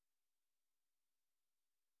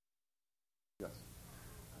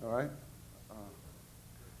All right.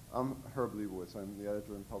 I'm Herb Leibowitz. I'm the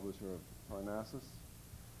editor and publisher of Parnassus,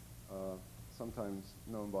 sometimes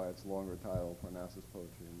known by its longer title, Parnassus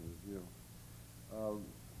Poetry and Review.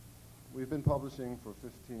 We've been publishing for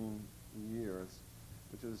 15 years,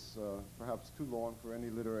 which is perhaps too long for any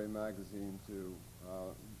literary magazine to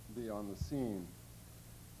be on the scene.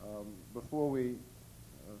 Before we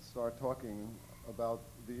start talking about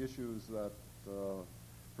the issues that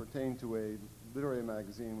pertain to a literary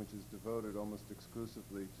magazine which is devoted almost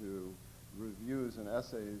exclusively to reviews and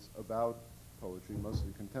essays about poetry,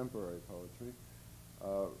 mostly contemporary poetry,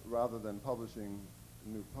 rather than publishing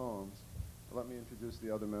new poems, let me introduce the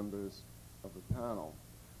other members of the panel.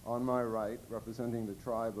 On my right, representing the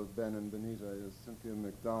tribe of Ben and Benita, is Cynthia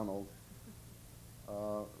Macdonald,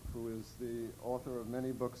 who is the author of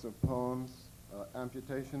many books of poems,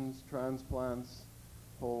 Amputations, Transplants,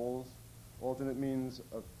 Holes, Alternate Means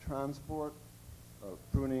of Transport,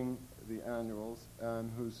 Pruning the Annuals,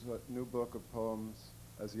 and whose new book of poems,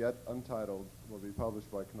 as yet untitled, will be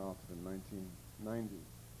published by Knopf in 1990.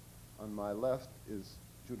 On my left is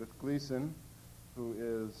Judith Gleason, who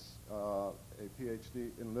is a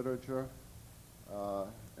PhD in literature,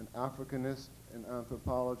 an Africanist, an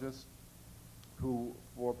anthropologist, who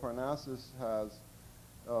for Parnassus has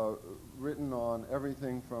written on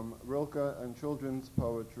everything from Rilke and children's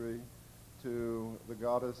poetry to the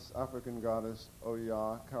goddess, African goddess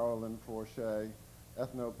Oya, Caroline Forche,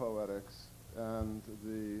 ethnopoetics, and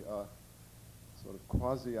the sort of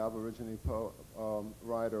quasi-Aborigine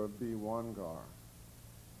writer B. Wangar.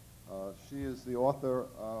 She is the author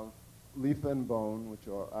of Leaf and Bone, which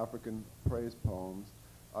are African praise poems,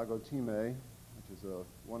 Agotime, which is a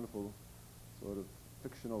wonderful sort of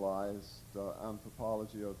fictionalized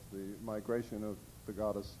anthropology of the migration of the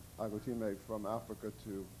goddess Agotime from Africa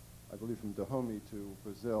to, I believe, from Dahomey to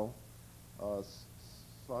Brazil.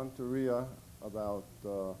 Santeria, about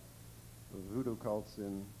the voodoo cults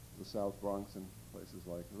in the South Bronx and places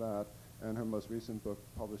like that, and her most recent book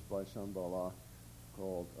published by Shambhala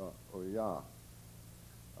called Oya.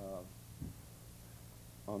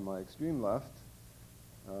 On my extreme left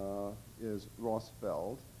is Ross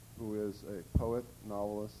Feld, who is a poet,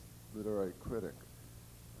 novelist, literary critic.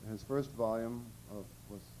 His first volume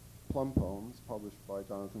was Plum Poems, published by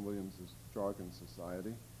Jonathan Williams' Jargon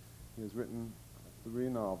Society. He has written 3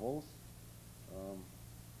 novels. I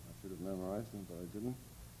should have memorized them, but I didn't.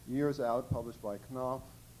 Years Out, published by Knopf.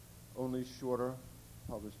 Only Shorter,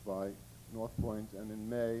 published by North Point. And in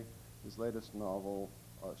May, his latest novel,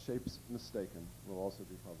 Shapes Mistaken, will also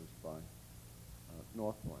be published by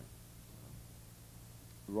North Point.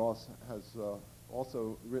 Ross has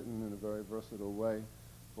also written in a very versatile way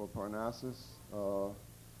for Parnassus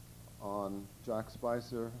on Jack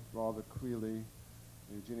Spicer, Robert Creeley,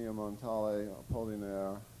 Eugenio Montale,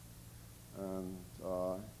 Apollinaire, and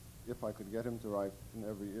if I could get him to write in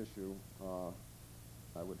every issue,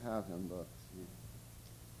 I would have him,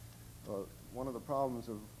 but one of the problems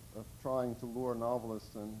of trying to lure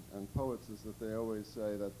novelists and poets is that they always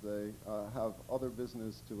say that they have other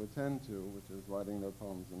business to attend to, which is writing their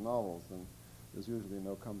poems and novels, and there's usually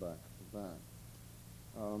no comeback to that.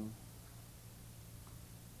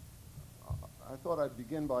 I thought I'd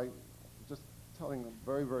begin by just telling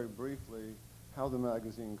very, very briefly how the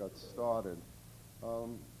magazine got started.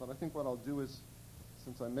 But I think what I'll do is,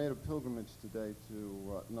 since I made a pilgrimage today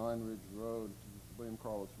to Nine Ridge Road, to William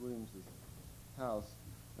Carlos Williams' house,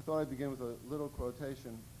 I thought I'd begin with a little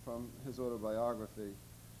quotation from his autobiography.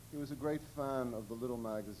 He was a great fan of the little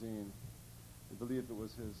magazine. He believed it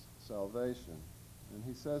was his salvation. And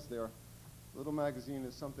he says there, "Little magazine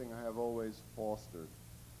is something I have always fostered,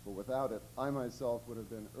 for without it, I myself would have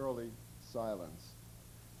been early silenced.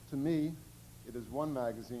 To me, it is one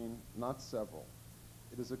magazine, not several.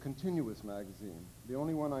 It is a continuous magazine, the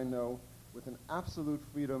only one I know with an absolute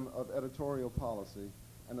freedom of editorial policy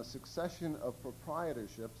and a succession of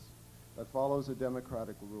proprietorships that follows a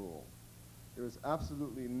democratic rule. There is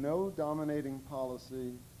absolutely no dominating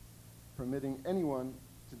policy permitting anyone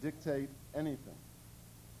to dictate anything."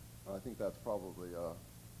 I think that's probably a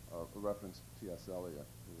reference to T.S. Eliot,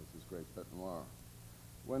 who was his great bête noire.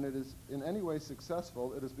 "When it is in any way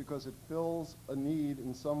successful, it is because it fills a need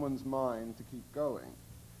in someone's mind to keep going.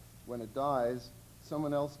 When it dies,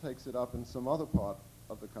 someone else takes it up in some other part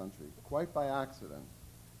of the country, quite by accident,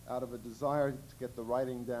 out of a desire to get the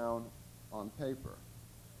writing down on paper.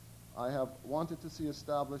 I have wanted to see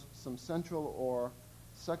established some central or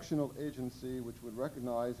sectional agency which would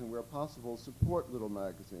recognize and, where possible, support little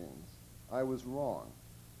magazines. I was wrong.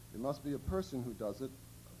 It must be a person who does it,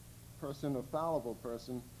 a fallible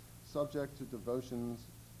person, subject to devotions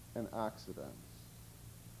and accidents."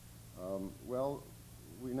 Well,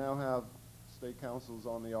 we now have state councils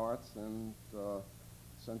on the arts and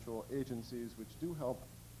central agencies which do help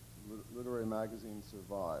literary magazines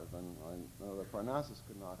survive. And I know that Parnassus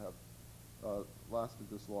could not have lasted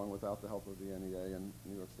this long without the help of the NEA and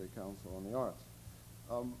New York State Council on the Arts.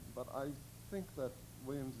 But I think that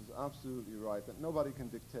Williams is absolutely right, that nobody can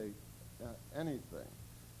dictate anything.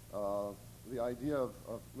 The idea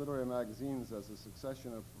of literary magazines as a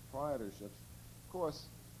succession of proprietorships, of course,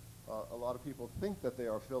 a lot of people think that they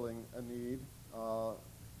are filling a need,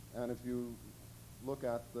 and if you look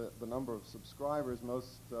at the number of subscribers,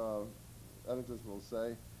 most editors will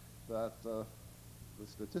say that, the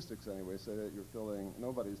statistics anyway, say that you're filling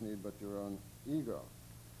nobody's need but your own ego.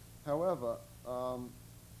 However,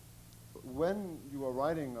 when you are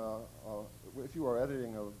writing, if you are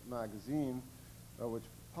editing a magazine which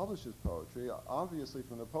publishes poetry, obviously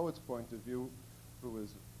from the poet's point of view, who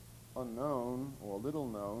is unknown or little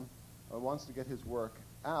known, wants to get his work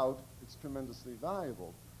out, it's tremendously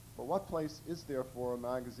valuable. But what place is there for a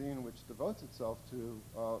magazine which devotes itself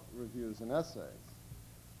to reviews and essays?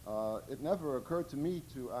 It never occurred to me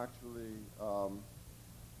to actually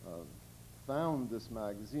found this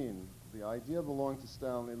magazine. The idea belonged to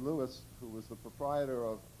Stanley Lewis, who was the proprietor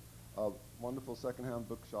of a wonderful secondhand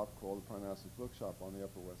bookshop called the Parnassus Bookshop on the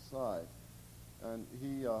Upper West Side. And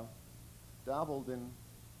he dabbled in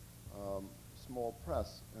small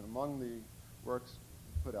press, and among the works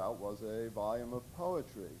put out was a volume of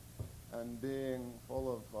poetry. And being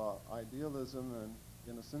full of idealism and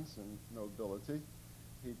innocence and nobility,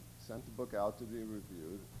 he sent the book out to be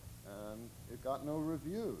reviewed, and it got no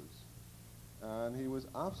reviews. And he was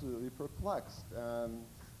absolutely perplexed. And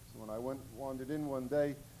so when I wandered in one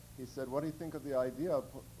day, he said, "What do you think of the idea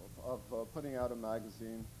of putting out a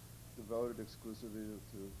magazine devoted exclusively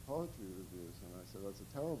to poetry reviews?" And I said, "That's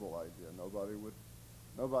a terrible idea. Nobody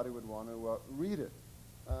would want to read it."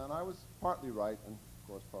 And I was partly right and, of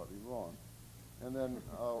course, partly wrong. And then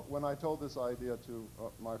when I told this idea to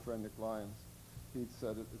my friend Nick Lyons, he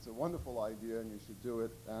said, "It's a wonderful idea and you should do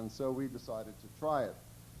it." And so we decided to try it.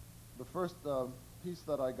 The first piece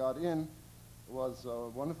that I got in was a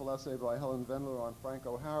wonderful essay by Helen Vendler on Frank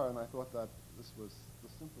O'Hara, and I thought that this was the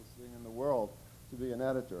simplest thing in the world to be an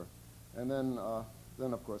editor. And then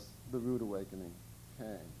of course, the rude awakening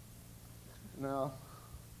came. Now,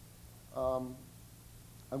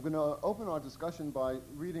 I'm going to open our discussion by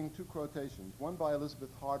reading two quotations, one by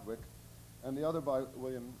Elizabeth Hardwick and the other by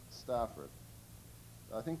William Stafford.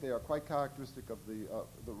 I think they are quite characteristic of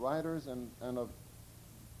the writers and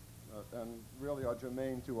really are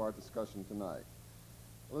germane to our discussion tonight.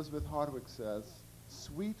 Elizabeth Hardwick says,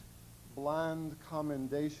 "Sweet, bland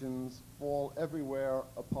commendations fall everywhere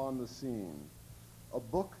upon the scene. A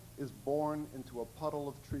book is born into a puddle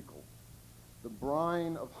of treacle. The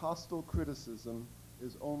brine of hostile criticism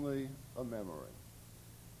is only a memory."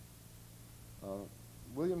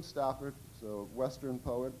 William Stafford, a Western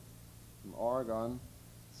poet from Oregon,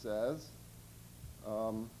 says,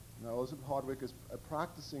 now Elizabeth Hardwick is a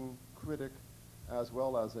practicing critic as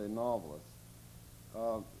well as a novelist.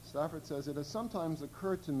 Stafford says, "It has sometimes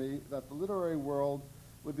occurred to me that the literary world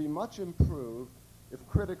would be much improved if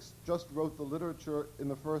critics just wrote the literature in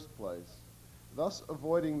the first place, thus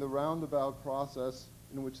avoiding the roundabout process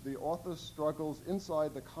in which the author struggles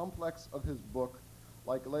inside the complex of his book,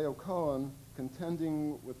 like Leo Cohen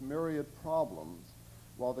contending with myriad problems,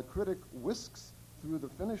 while the critic whisks through the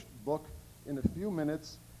finished book in a few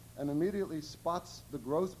minutes and immediately spots the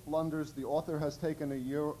gross blunders the author has taken a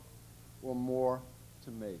year or more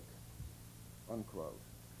to make," unquote.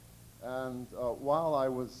 And while I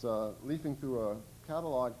was leafing through a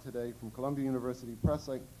catalog today from Columbia University Press,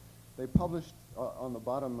 they published on the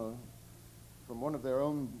bottom from one of their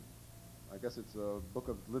own, I guess it's a book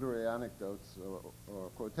of literary anecdotes or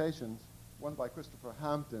quotations, one by Christopher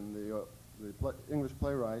Hampton, the English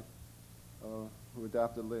playwright who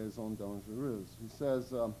adapted Liaison Dangereuse. He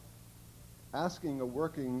says, "Asking a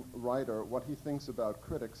working writer what he thinks about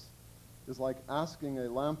critics is like asking a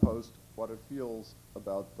lamppost what it feels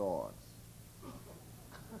about dogs."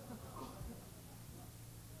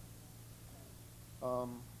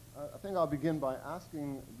 I think I'll begin by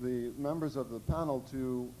asking the members of the panel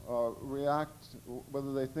to react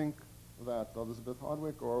whether they think that Elizabeth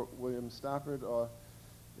Hardwick or William Stafford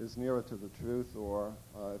is nearer to the truth, or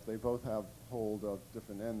if they both have hold of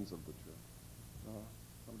different ends of the truth.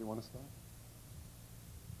 Somebody want to start?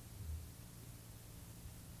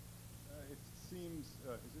 It seems,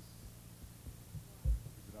 is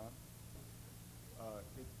it on?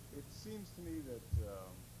 It seems to me that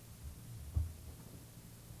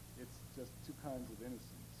it's just two kinds of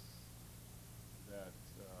innocence that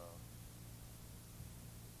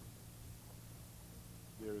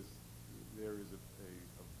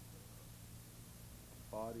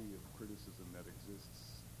body of criticism that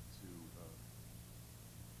exists to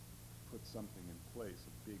put something in place,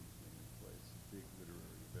 a big thing in place, a big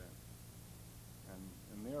literary event.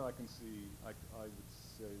 And there I can see, I would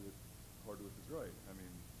say that Hardwick is right. I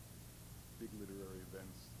mean, big literary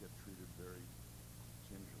events get treated very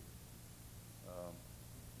gingerly.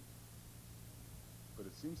 But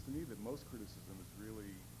it seems to me that most criticism is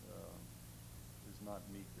really is not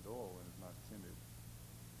meek at all and is not timid,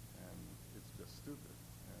 and it's just stupid.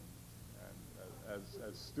 And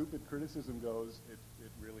as stupid criticism goes,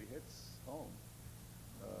 it really hits home.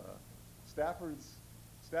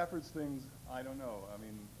 Stafford's things, I don't know. I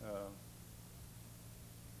mean,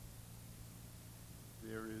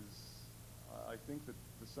 there is, I think that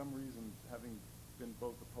for some reason, having been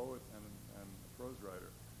both a poet and a prose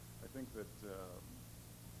writer, I think that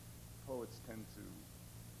poets tend to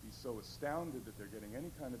be so astounded that they're getting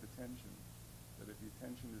any kind of attention that if the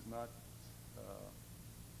attention is not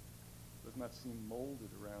does not seem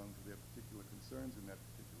molded around their particular concerns in that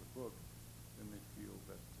particular book, then they feel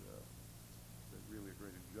that that really a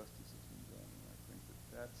great injustice has been done. And I think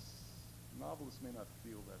that novelists may not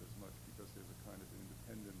feel that as much because there's a kind of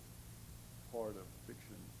independent part of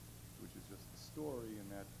fiction which is just the story, and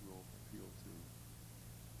that will appeal to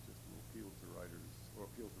writers or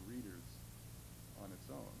appeal to readers on its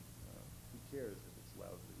own. Who cares if it's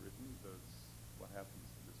loudly written? Does what happens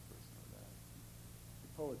to this person or that?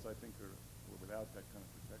 The poets, I think, are without that kind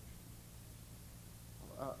of protection.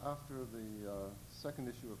 After the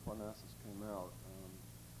second issue of Parnassus came out,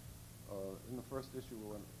 in the first issue,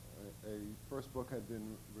 when a first book had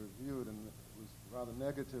been reviewed, and it was a rather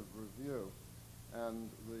negative review,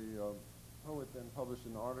 and the poet then published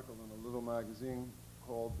an article in a little magazine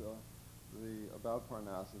called about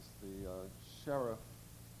Parnassus, the sheriff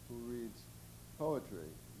who reads poetry.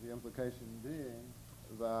 The implication being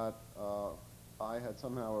that I had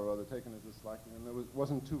somehow or other taken a disliking, and it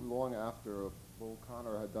wasn't too long after Bull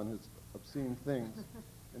Connor had done his obscene things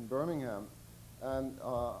in Birmingham. And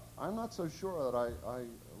I'm not so sure that I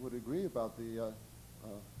would agree about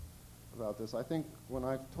this. I think when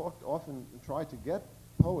I've often tried to get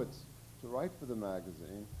poets to write for the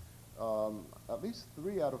magazine, at least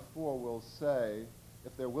 3 out of 4 will say,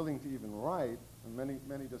 if they're willing to even write, and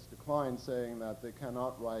many just decline, saying that they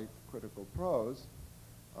cannot write critical prose,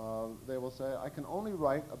 they will say, I can only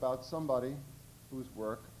write about somebody whose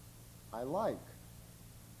work I like.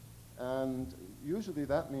 And usually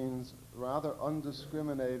that means rather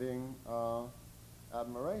undiscriminating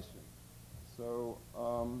admiration. So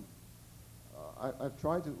I've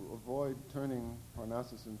tried to avoid turning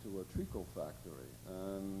Parnassus into a treacle factory.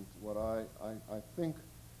 And what I think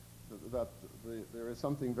that there is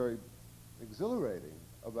something very exhilarating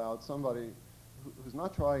about somebody who's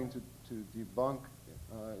not trying to debunk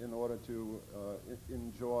in order to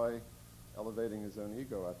enjoy elevating his own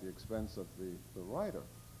ego at the expense of the writer,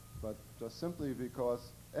 but just simply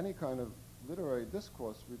because any kind of literary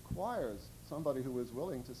discourse requires somebody who is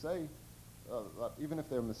willing to say that even if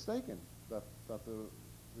they're mistaken, that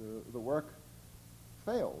the work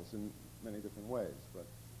fails in many different ways. But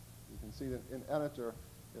you can see that an editor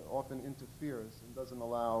often interferes and doesn't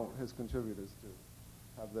allow his contributors to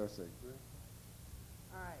have their say.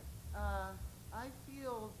 All right. I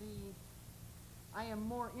feel I am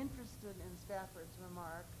more interested in Stafford's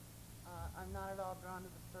remark. I'm not at all drawn to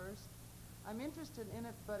the first. I'm interested in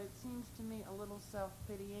it, but it seems to me a little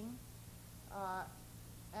self-pitying.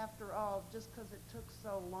 After all, just because it took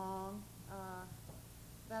so long,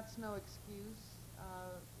 that's no excuse.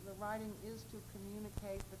 The writing is to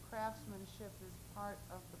communicate. The craftsmanship is part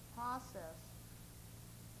of the process.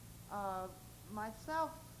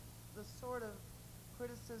 Myself, the sort of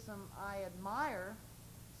criticism I admire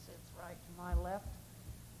sits right to my left.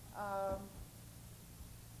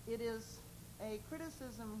 It is a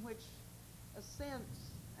criticism which assents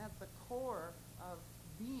at the core of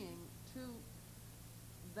being to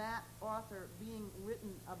that author being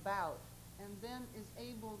written about, and then is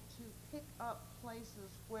able to pick up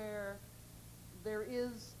places where there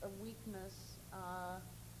is a weakness,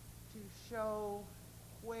 to show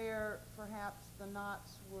where perhaps the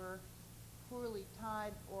knots were poorly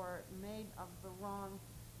tied or made of the wrong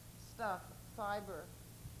stuff, fiber,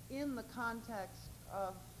 in the context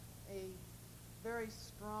of a very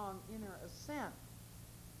strong inner assent.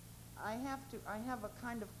 I have a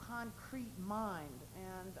kind of concrete mind,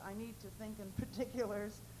 and I need to think in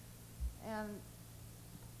particulars. And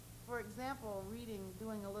for example,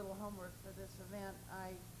 doing a little homework for this event,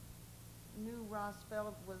 I knew Ross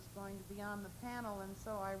Feld was going to be on the panel, and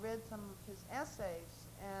so I read some of his essays.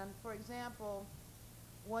 And for example,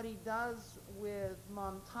 what he does with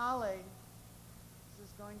Montales's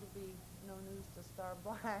is going to be no news to Star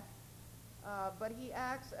Black. But he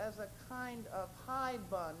acts as a kind of high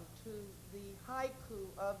bun to the haiku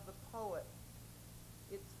of the poet.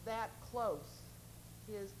 It's that close.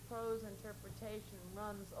 His prose interpretation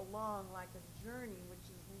runs along like a journey which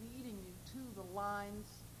is leading you to the lines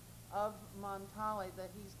of Montale that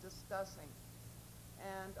he's discussing.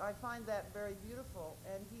 And I find that very beautiful.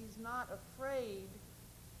 And he's not afraid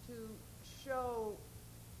to show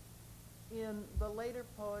in the later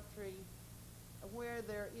poetry where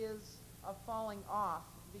there is a falling off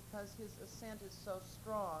because his ascent is so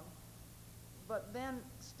strong. But then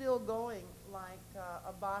still going, like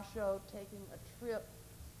a basho taking a trip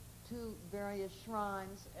to various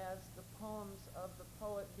shrines, as the poems of the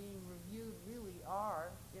poet being reviewed really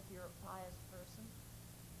are, if you're a pious person.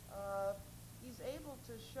 He's able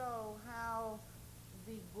to show how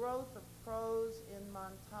the growth of prose in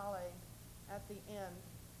Montale at the end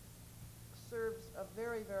serves a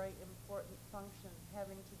very, very important function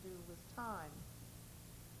having to do with time.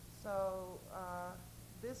 So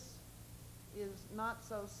this is not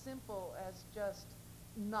so simple as just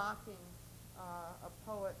knocking a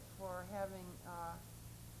poet for having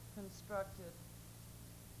constructed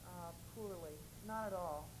poorly. Not at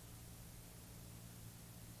all.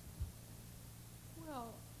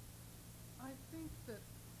 Well, I think that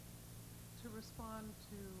to respond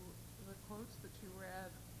to the quotes that you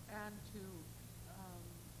read and to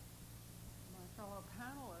my fellow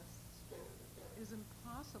panelists is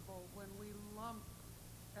impossible when we lump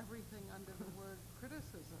everything under the word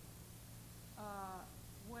criticism.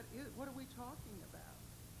 What are we talking about?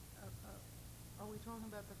 Are we talking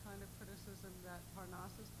about the kind of criticism that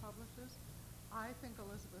Parnassus publishes? I think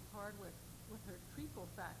Elizabeth Hardwick, with her treacle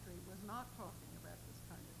factory, was not talking about this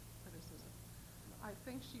kind of criticism. I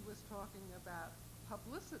think she was talking about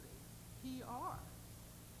publicity, PR,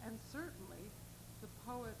 and certainly the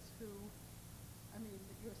poets who, I mean,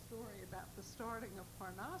 your story about the starting of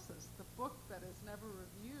Parnassus, the book that is never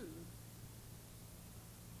reviewed,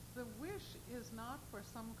 the wish is not for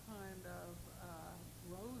some kind of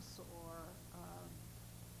gross or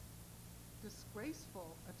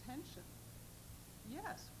disgraceful attention.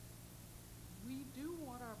 Yes, we do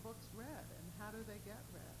want our books read, and how do they get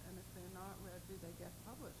read? And if they're not read, do they get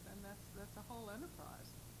published? And that's a whole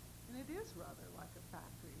enterprise. And it is rather like a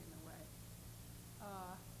factory in a way.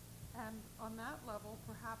 And on that level,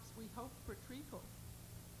 perhaps we hope for treacle.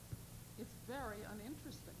 It's very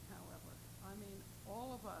uninteresting, however. I mean,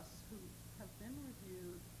 all of us who have been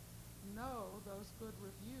reviewed know those good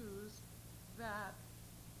reviews that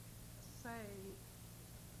say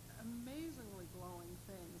amazingly glowing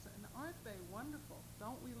things, and aren't they wonderful?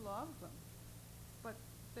 Don't we love them? But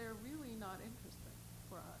they're really not interesting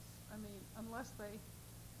for us. I mean, unless they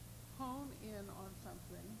hone in on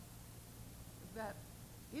something that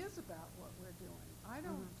is about what we're doing. I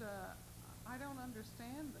don't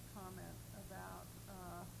understand the comment about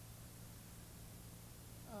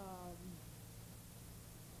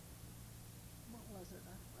what was it?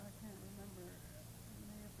 I can't remember. It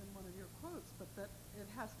may have been one of your quotes, but that it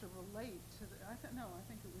has to relate to the. I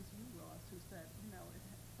think it was you, Ross, who said,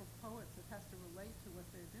 for poets, it has to relate to what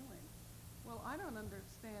they're doing. Well, I don't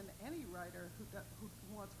understand any writer who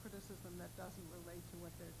wants criticism that doesn't relate to what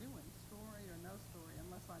they're doing, story or no story,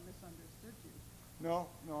 unless I misunderstood you. No,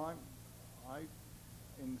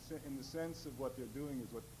 in the sense of what they're doing is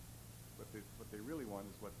what they really want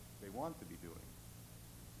is what they want to be doing.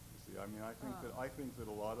 You see, I mean, I think that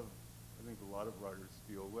a lot of writers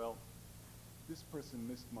feel, well, this person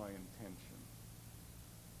missed my intention,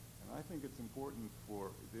 and I think it is important for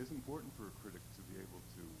a critic to be able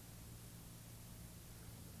to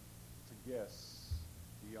guess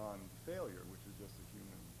beyond failure, which is just a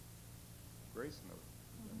human grace note,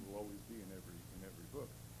 and will always be in every book.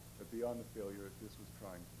 But beyond the failure, this was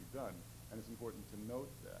trying to be done, and it's important to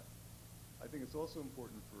note that. I think it's also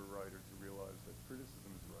important for a writer to realize that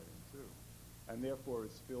criticism is writing too, and therefore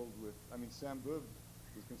it's filled with. I mean, Sainte-Beuve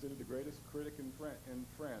was considered the greatest critic in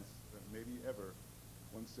France, maybe ever.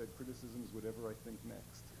 Once said, "Criticism is whatever I think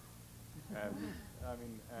next." And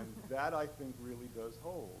and that I think really does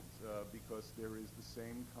hold, because there is the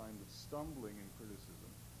same kind of stumbling in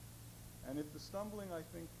criticism. And if the stumbling, I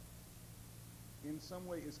think, in some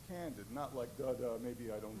way is candid, not like,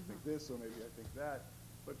 maybe I don't think this or maybe I think that,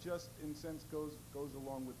 but just in sense goes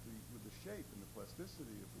along with the shape and the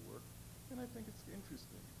plasticity of the work, then I think it's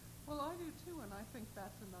interesting. Well, I do too, and I think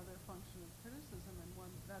that's another function of criticism, and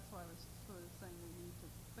that's why I was sort of saying we need to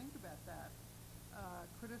think about that.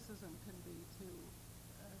 Criticism can be to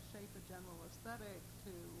shape a general aesthetic,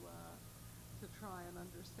 to try and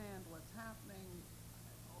understand what's happening,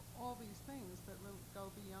 all these things that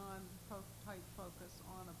go beyond tight focus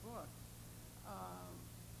on a book,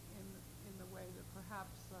 in the way that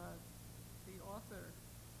perhaps the author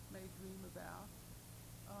may dream about,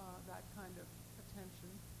 that kind of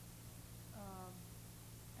attention,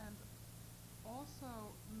 and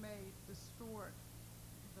also may distort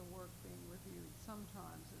the work being reviewed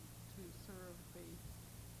sometimes to serve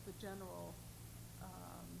the general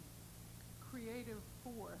creative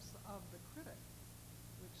force of the critic,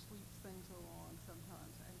 which sweeps things along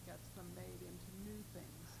sometimes and gets them made into new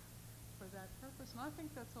things for that purpose. And I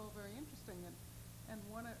think that's all very interesting. And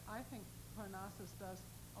I think Parnassus does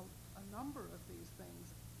a number of these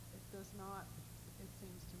things. It does not, it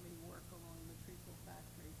seems to me, work along the treacle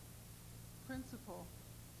factory principle.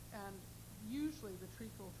 And usually the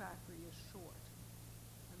treacle factory is short.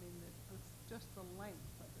 I mean, it's just the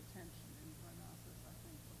length of attention in Parnassus, I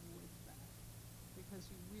think, avoids that. Because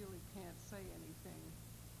you really can't say anything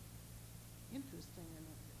interesting in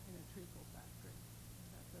a treacle factory.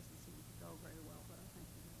 That doesn't seem to go very well, but I think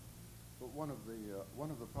you know. But one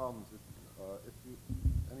of the problems, if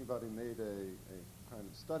anybody made a kind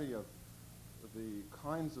of study of the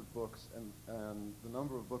kinds of books and the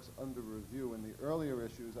number of books under review in the earlier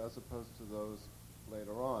issues as opposed to those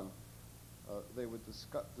later on, they would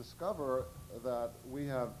discover that we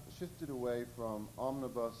have shifted away from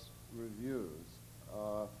omnibus reviews,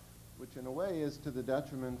 which in a way is to the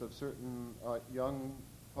detriment of certain young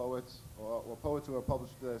poets or poets who are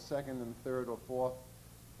published their second and third or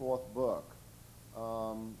fourth book,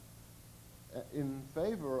 in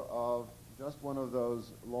favor of just one of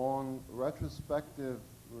those long retrospective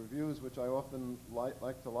reviews, which I often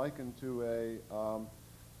like to liken to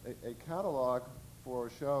a catalog for a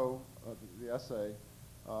show, the essay,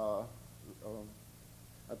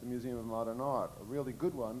 at the Museum of Modern Art, a really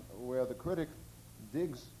good one, where the critic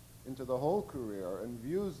digs into the whole career and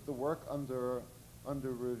views the work under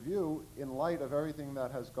review in light of everything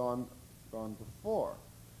that has gone before.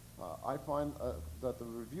 I find that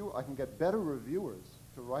I can get better reviewers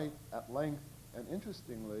to write at length and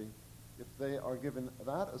interestingly if they are given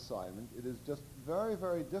that assignment. It is just very,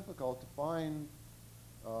 very difficult to find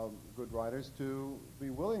good writers to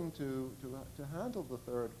be willing to handle the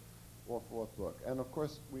third or fourth book. And of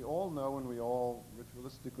course, we all know and we all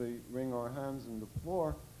ritualistically wring our hands and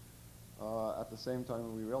deplore at the same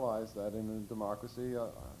time we realize that in a democracy,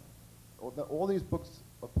 all these books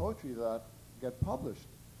of poetry that get published,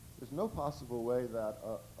 there's no possible way that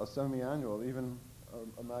a semi-annual, even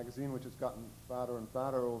a magazine which has gotten fatter and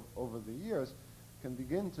fatter over the years, can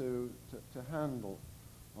begin to handle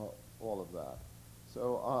all of that.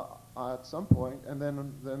 So at some point, and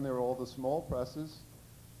then there are all the small presses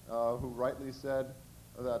who rightly said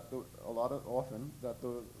that often that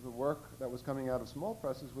the work that was coming out of small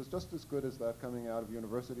presses was just as good as that coming out of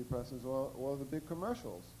university presses or the big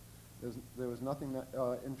commercials. There was nothing that,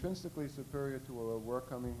 intrinsically superior to a work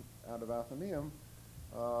coming out of Athenaeum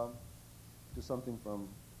to something from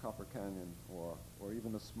Copper Canyon or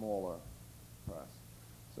even a smaller press.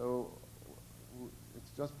 So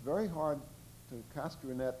it's just very hard to cast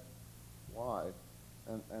your net wide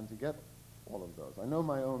and to get all of those. I know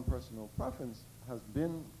my own personal preference has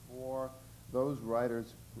been for those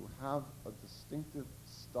writers who have a distinctive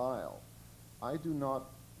style. I do not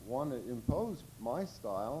want to impose my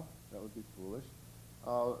style. That would be foolish.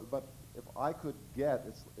 But if I could get,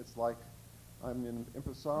 it's like I'm an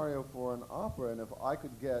impresario for an opera, and if I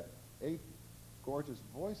could get 8 gorgeous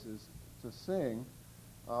voices to sing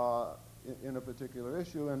in a particular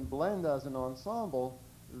issue and blend as an ensemble,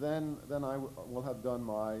 then I will have done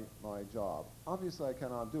my job. Obviously, I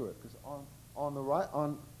cannot do it because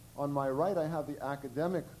on my right I have the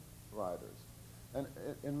academic writers, and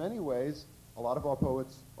in many ways, a lot of our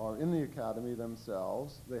poets are in the academy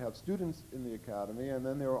themselves. They have students in the academy, and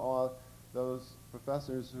then there are those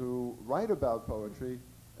professors who write about poetry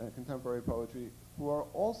and contemporary poetry who are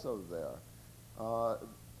also there.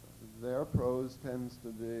 Their prose tends to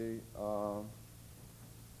be, well,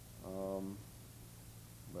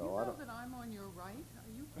 you know that I'm on your right?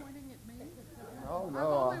 Are you pointing at me? No, I've no.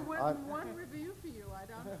 only written one review for you.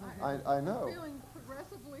 I know. I'm feeling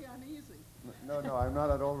progressively uneasy. No, I'm not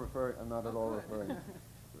at all referring. I'm not at all good.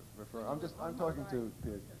 referring. I'm talking to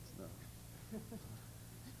pigs.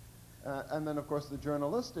 No. And then, of course, the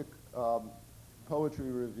journalistic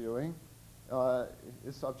poetry reviewing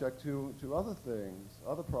is subject to other things,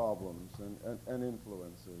 other problems and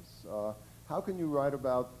influences. How can you write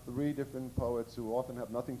about 3 different poets who often have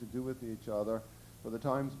nothing to do with each other for the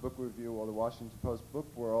Times Book Review or the Washington Post Book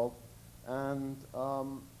World, and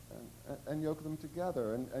yoke them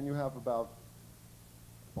together? And you have about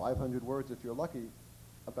 500 words, if you're lucky,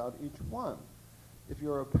 about each one. If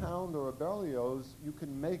you're a Pound or a Berlioz, you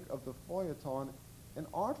can make of the feuilleton an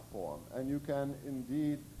art form, and you can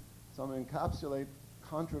indeed encapsulate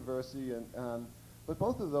controversy but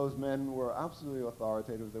both of those men were absolutely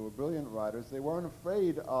authoritative. They were brilliant writers. They weren't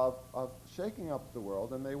afraid of shaking up the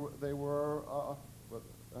world, and they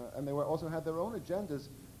also had their own agendas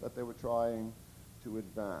that they were trying to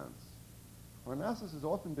advance. Parnassus has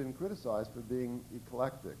often been criticized for being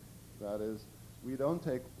eclectic. That is, we don't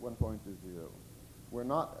take one point of view. We're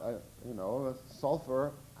not,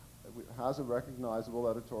 Sulphur has a recognizable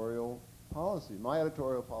editorial policy. My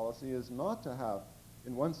editorial policy is not to have,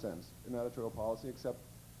 in one sense, an editorial policy, except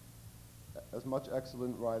as much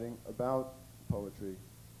excellent writing about poetry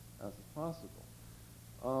as is possible.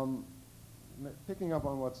 Picking up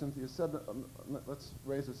on what Cynthia said, let's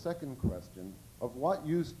raise a second question. Of what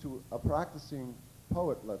use to a practicing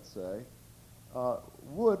poet, let's say,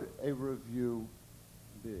 would a review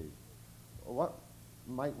be? What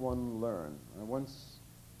might one learn? I once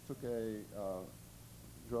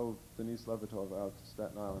drove Denise Levertov out to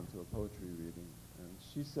Staten Island to a poetry reading, and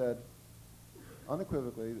she said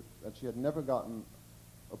unequivocally that she had never gotten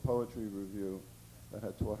a poetry review that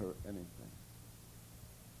had taught her anything.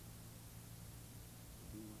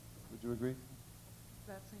 Would you agree?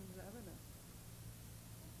 That seems evident.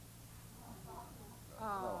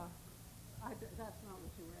 No. That's not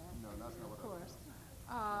what you were asking. No, that's not what of I was course.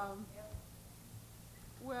 asking.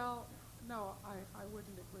 Well, no, I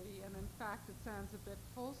wouldn't agree. And in fact, it sounds a bit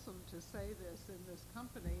fulsome to say this in this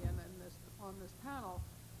company and on this panel,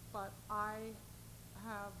 but I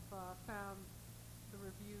have found the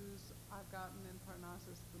reviews I've gotten in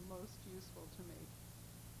Parnassus the most useful to me.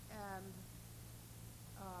 And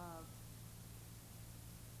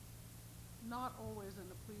not always in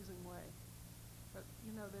a pleasing way. But,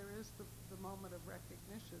 there is the moment of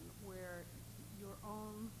recognition where your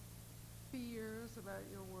own fears about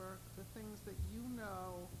your work, the things that you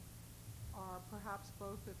know are perhaps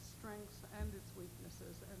both its strengths and its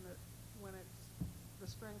weaknesses, and that when the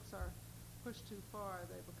strengths are pushed too far,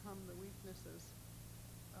 they become the weaknesses,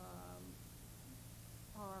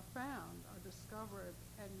 are found, are discovered,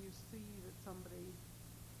 and you see that somebody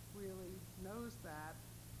really knows that.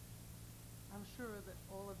 I'm sure that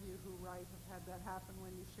all of you who write have had that happen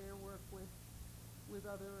when you share work with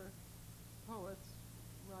other poets,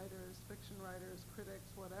 writers, fiction writers,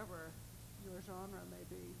 critics, whatever your genre may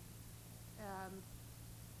be. And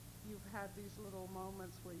you've had these little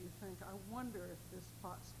moments where you think, I wonder if this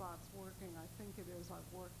spot's working. I think it is.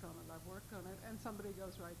 I've worked on it. And somebody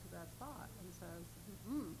goes right to that spot and says,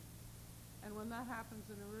 And when that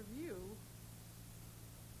happens in a review,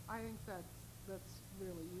 I think that's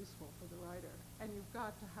really useful for the writer. And you've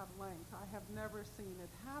got to have length. I have never seen it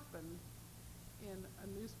happen in a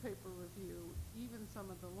newspaper review, even some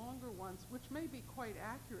of the longer ones, which may be quite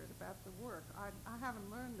accurate about the work. I haven't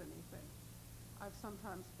learned anything. I've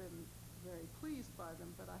sometimes been very pleased by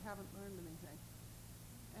them, but I haven't learned anything.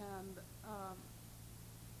 And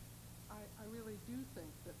I really do think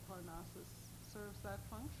that Parnassus serves that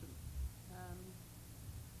function.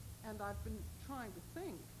 And I've been trying to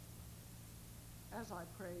think, as I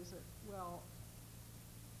praise it, well,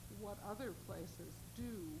 what other places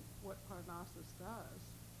do what Parnassus does?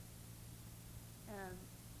 And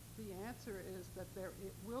the answer is that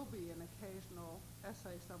it will be an occasional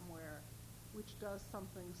essay somewhere which does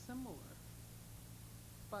something similar,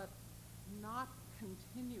 but not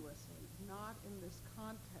continuously, not in this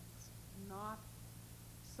context, not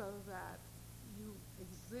so that you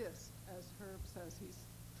exist, as Herb says he's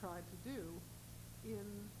tried to do,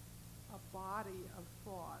 in a body of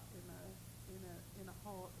thought, in a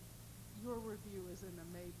whole. Your review is in a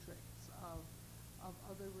matrix of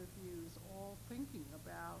other reviews, all thinking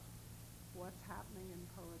about what's happening in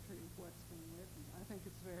poetry, what's being written. I think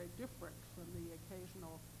it's very different from the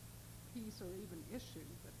occasional piece or even issue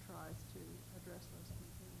that tries to address those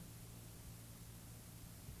concerns.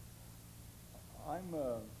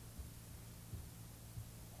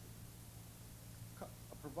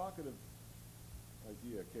 A provocative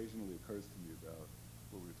idea occasionally occurs to me about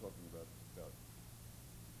what we were talking about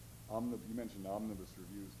you mentioned omnibus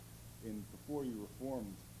reviews. Before you were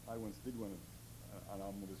formed, I once did an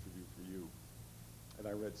omnibus review for you, and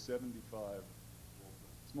I read 75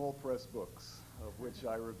 small press books, of which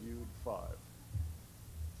I reviewed 5.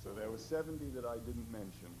 So there were 70 that I didn't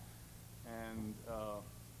mention,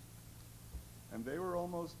 and they were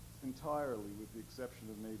almost entirely, with the exception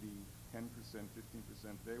of maybe 10%,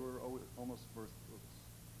 15%, they were almost first books,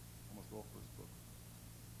 almost all first books.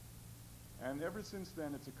 And ever since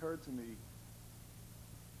then, it's occurred to me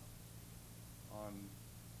on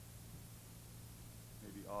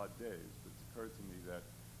maybe odd days, but it's occurred to me that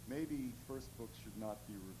maybe first books should not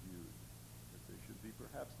be reviewed, that they should be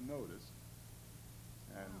perhaps noticed.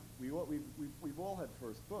 And we've all had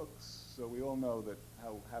first books, so we all know that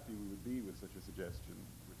how happy we would be with such a suggestion,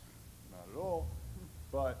 which is not at all.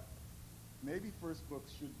 But maybe first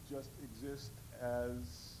books should just exist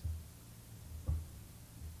as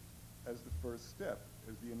the first step,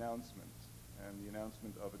 as the announcement, and the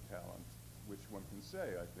announcement of a talent, which one can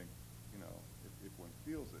say, I think, if one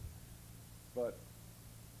feels it. But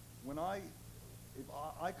if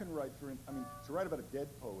I can write to write about a dead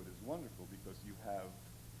poet is wonderful because you have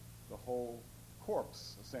the whole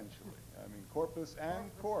corpse, essentially. Corpus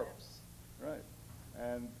and corpse, right?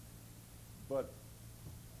 But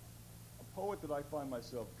a poet that I find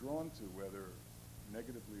myself drawn to, whether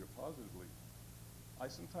negatively or positively,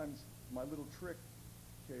 my little trick,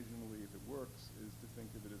 occasionally, if it works, is to think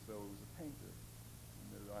of it as though it was a painter,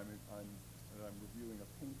 and that I'm reviewing a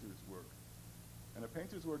painter's work. And a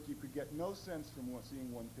painter's work, you could get no sense from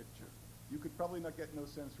seeing one picture. You could probably not get no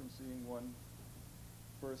sense from seeing one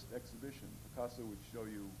first exhibition. Picasso would show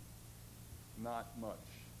you not much,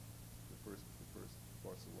 the first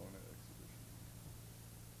Barcelona exhibition.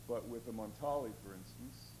 But with a Montali, for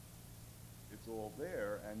instance, it's all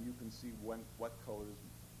there, and you can see what colors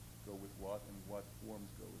go with what and what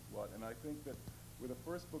forms go with what. And I think that with a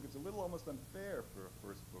first book, it's a little almost unfair for a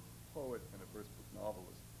first book poet and a first book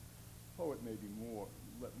novelist. Poet may be more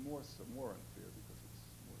unfair because it's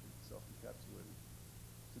more self-encapsulated,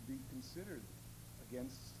 to be considered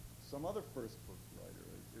against some other first book writer.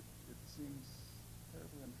 It seems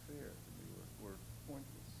terribly unfair to me, or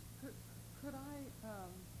pointless. Could I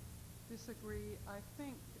disagree? I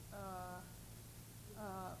think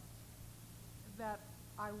that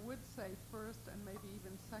I would say first and maybe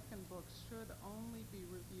even second books should only be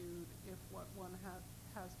reviewed if what one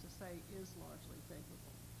has to say is largely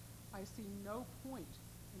favorable. I see no point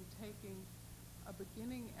in taking a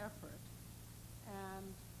beginning effort and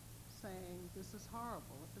saying this is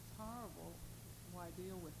horrible. If it's horrible, why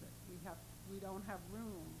deal with it? We don't have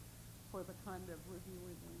room for the kind of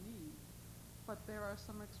reviewing we need. But there are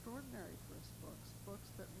some extraordinary first books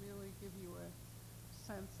that really give you a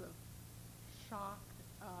sense of shock,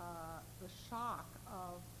 the shock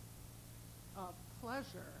of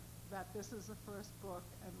pleasure that this is a first book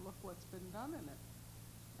and look what's been done in it.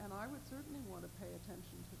 And I would certainly want to pay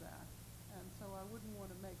attention to that. And so I wouldn't want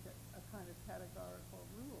to make it a kind of categorical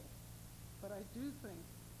rule. But I do think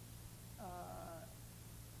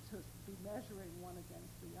to be measuring one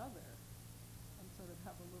against the other and sort of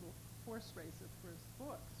have a little horse race of first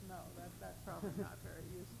books, no, that's probably not very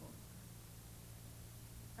useful.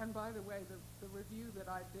 And by the way, the review that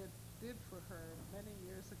I did for her many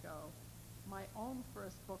years ago, my own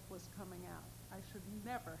first book was coming out. I should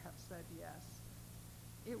never have said yes.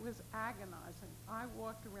 It was agonizing. I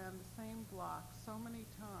walked around the same block so many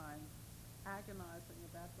times agonizing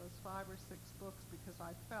about those 5 or 6 books because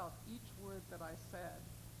I felt each word that I said,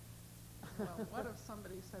 well, what if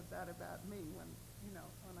somebody said that about me when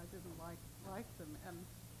I didn't like them? And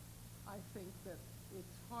I think that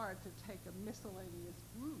it's hard to take a miscellaneous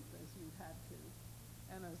group as you had to,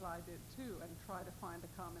 and as I did too, and try to find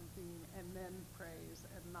a common theme and then praise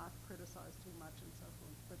and not criticize too much and so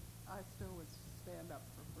forth. But I still would stand up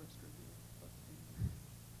for first review.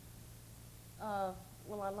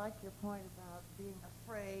 Well, I like your point about being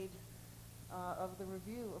afraid of the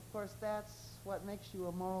review. Of course, that's what makes you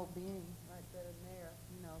a moral being, right then and there,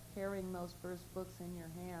 carrying those first books in your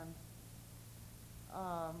hand.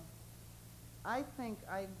 I think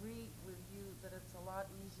I agree with you that it's a lot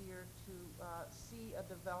easier to see a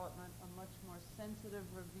development. A much more sensitive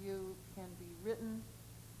review can be written.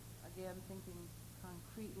 Again, thinking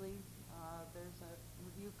concretely, there's a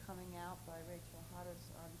review coming out by Rachel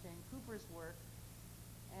Hoddes on Jane Cooper's work,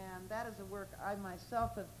 and that is a work I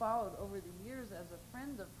myself have followed over the years as a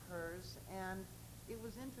friend of hers, and it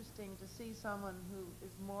was interesting to see someone who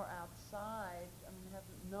is more outside,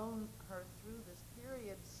 hasn't known her through this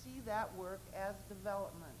period, see that work as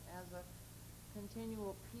development, as a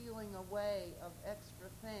continual peeling away of extra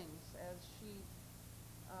things as she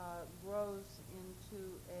grows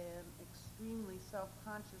into an extremely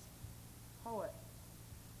self-conscious poet.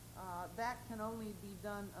 That can only be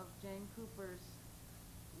done of Jane Cooper's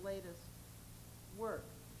latest work.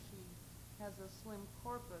 She has a slim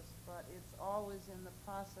corpus, but it's always in the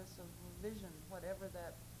process of revision, whatever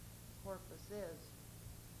that corpus is.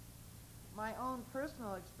 My own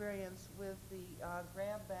personal experience with the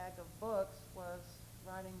grab bag of books was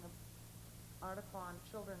writing the article on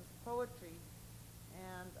children's poetry,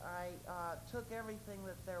 and I took everything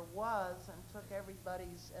that there was and took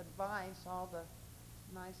everybody's advice, all the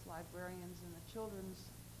nice librarians in the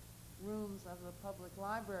children's rooms of the public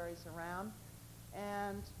libraries around.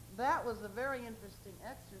 And that was a very interesting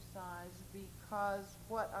exercise because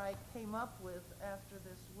what I came up with after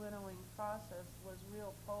this winnowing process was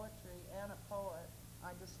real poetry and a poet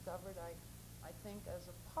I discovered, I think, as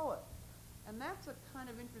a poet. And that's a kind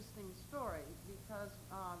of interesting story because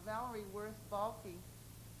Valerie Worth Balke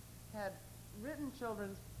had written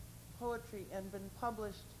children's poetry and been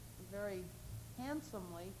published very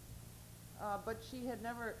handsomely, but she had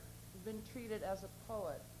never been treated as a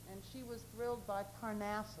poet. And she was thrilled by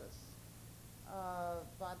Parnassus,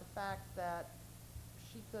 by the fact that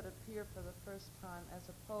she could appear for the first time as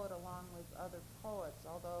a poet along with other poets,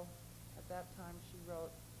 although at that time she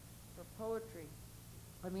wrote for poetry,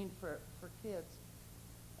 for kids.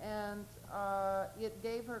 And it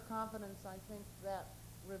gave her confidence, I think, that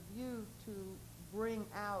review to bring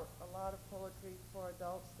out a lot of poetry for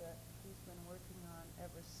adults that she's been working on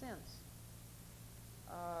ever since.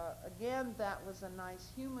 Again, that was a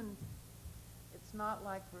nice human, it's not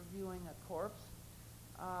like reviewing a corpse.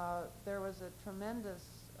 There was a tremendous,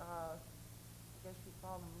 I guess you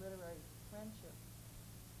call them literary friendship,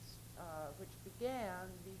 which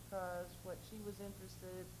began because what she was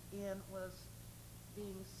interested in was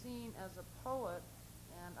being seen as a poet,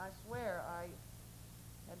 and I swear I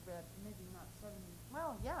had read maybe not 70,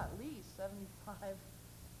 well, yeah, at least 75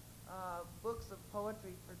 books of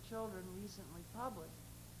poetry for children recently published.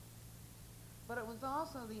 But it was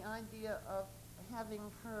also the idea of having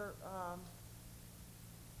her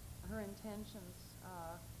her intentions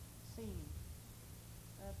seen.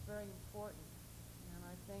 That's very important. And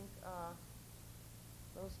I think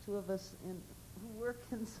those two of us who work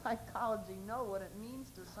in psychology know what it means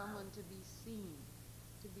to someone to be seen,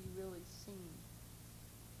 to be really seen.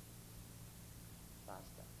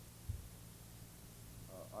 Basta.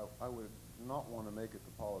 I would not want to make it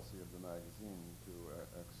the policy of the magazine to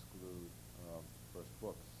exclude first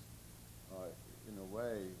books. In a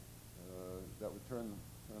way, that would turn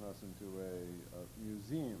us into a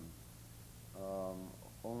museum,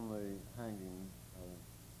 only hanging,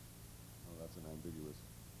 that's an ambiguous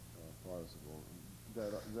participle,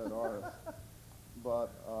 dead artists. But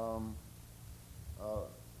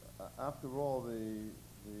after all, the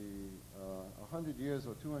 100 years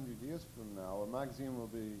or 200 years from now, a magazine will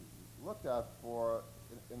be looked at for,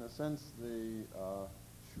 in a sense, the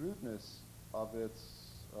shrewdness of its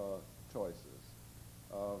choices.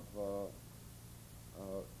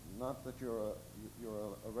 Not that you're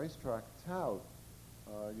a racetrack tout,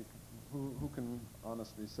 who can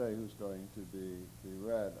honestly say who's going to be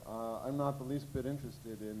read. I'm not the least bit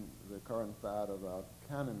interested in the current fad about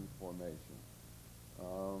canon formation,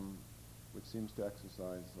 which seems to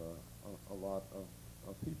exercise a lot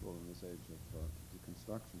of people in this age of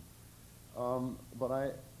deconstruction. But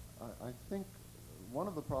I think one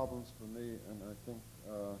of the problems for me, and I think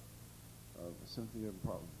Cynthia,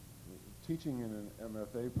 teaching in an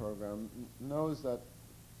MFA program, knows that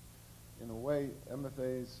in a way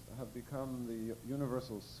MFAs have become the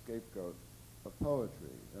universal scapegoat of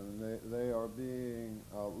poetry, and they are being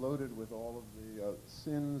loaded with all of the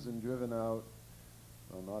sins and driven out,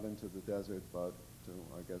 not into the desert, but to,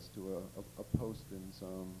 I guess, to a post in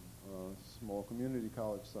some small community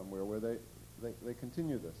college somewhere where they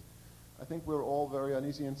continue this. I think we're all very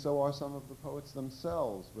uneasy, and so are some of the poets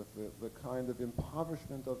themselves, with the kind of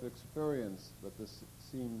impoverishment of experience that this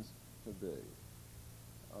seems to be.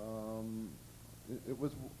 It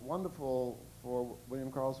was wonderful for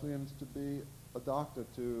William Carlos Williams to be a doctor,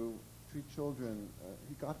 to treat children.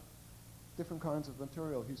 He got different kinds of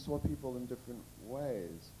material. He saw people in different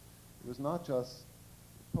ways. It was not just,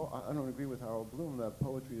 I don't agree with Harold Bloom that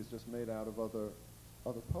poetry is just made out of other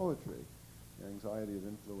poetry, the anxiety of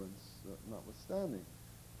influence notwithstanding.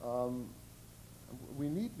 We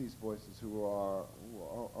need these voices who are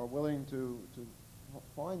willing to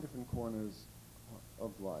find different corners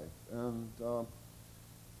of life, and so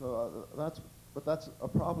that's a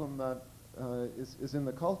problem that is in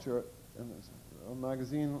the culture, and a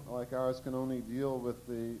magazine like ours can only deal with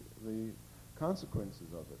the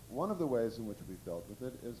consequences of it. One of the ways in which we've dealt with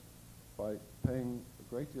it is by paying a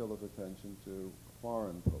great deal of attention to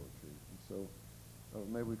foreign poetry. And so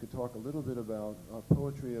maybe we could talk a little bit about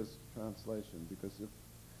poetry as translation, because if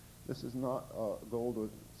this is not a gold or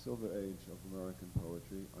silver age of American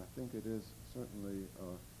poetry, I think it is certainly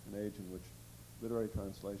an age in which literary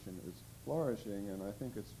translation is flourishing, and I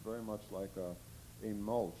think it's very much like a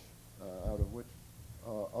mulch out of which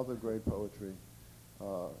other great poetry,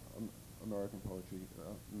 American poetry,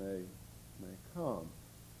 may come.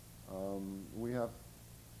 We have,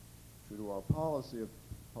 true to our policy of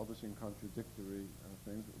publishing contradictory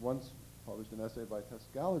things. Once published an essay by Tess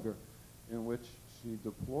Gallagher in which she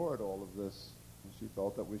deplored all of this, and she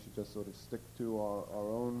felt that we should just sort of stick to our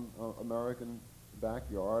own American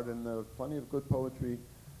backyard, and there was plenty of good poetry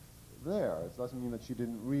there. It doesn't mean that she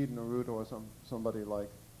didn't read Neruda or somebody like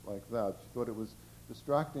that. She thought it was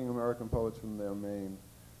distracting American poets from their main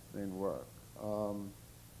work.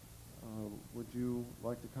 Would you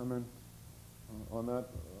like to comment on that?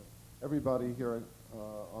 Everybody here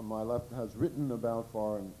on my left has written about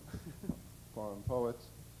foreign poets.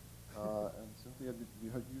 And Cynthia, did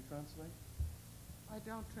you translate? I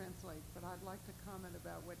don't translate, but I'd like to comment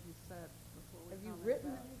about what you said before we Have you comment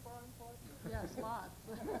written about any foreign poetry? Yes, lots.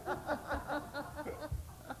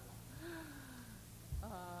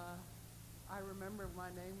 I remember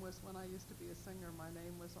my name was, when I used to be a singer, my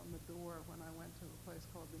name was on the door when I went to a place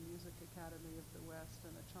called the Music Academy of the West,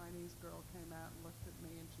 and a Chinese girl came out and looked at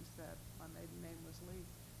me and she said, my maiden name was Lee.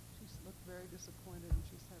 She looked very disappointed and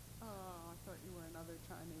she said, oh, I thought you were another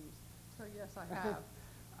Chinese. So yes, I have.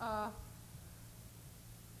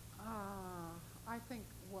 I think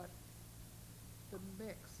what the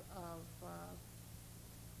mix of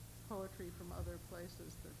poetry from other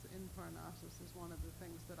places that's in Parnassus is one of the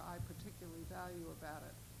things that I particularly value about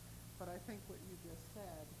it. But I think what you just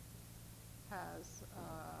said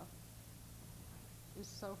is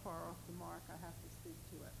so far off the mark, I have to speak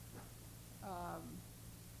to it.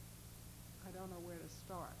 I don't know where to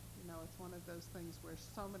start. You know, it's one of those things where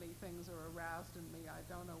so many things are aroused in me, I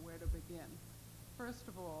don't know where to begin. First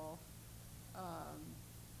of all,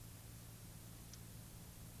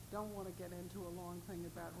 don't want to get into a long thing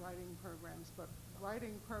about writing programs, but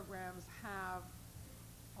writing programs have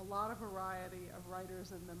a lot of variety of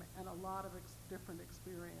writers in them and a lot of different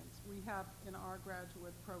experience. We have in our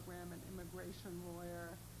graduate program an immigration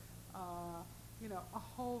lawyer, you know, a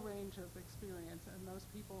whole range of experience, and those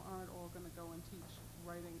people aren't all going to go and teach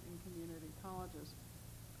writing in community colleges.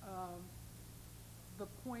 The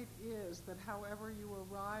point is that however you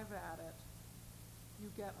arrive at it,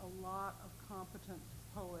 you get a lot of competent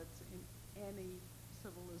poets in any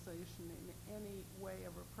civilization, in any way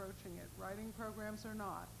of approaching it, writing programs or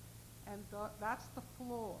not. And that's the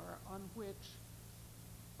floor on which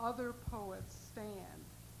other poets stand.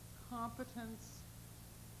 Competence,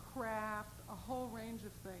 craft, a whole range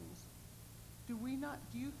of things. Do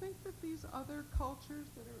you think that these other cultures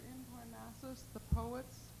that are in Parnassus, the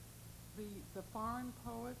poets, the foreign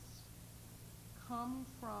poets, come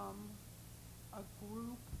from a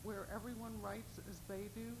group where everyone writes as they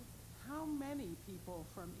do? How many people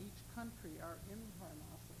from each country are in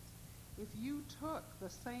Parnassus? If you took the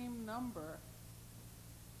same number,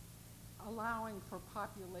 allowing for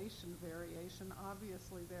population variation,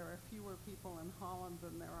 obviously there are fewer people in Holland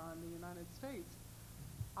than there are in the United States.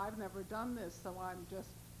 I've never done this, so I'm just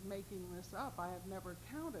making this up. I have never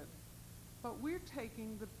counted. But we're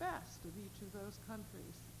taking the best of each of those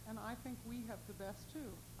countries, and I think we have the best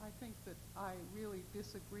too. I think that I really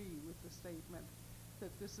disagree with the statement that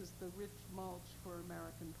this is the rich mulch for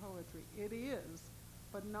American poetry. It is,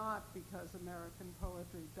 but not because American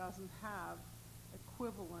poetry doesn't have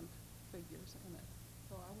equivalent figures in it.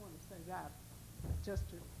 So I want to say that, just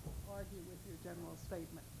to argue with your general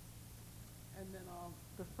statement. And then I'll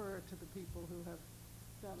defer to the people who have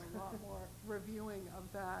done a lot more reviewing of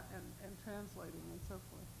that and translating and so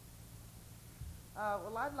forth.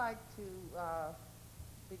 Well, I'd like to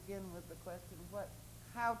begin with the question of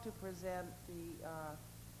how to present the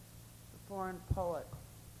foreign poet.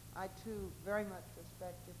 I too very much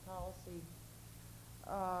respect your policy.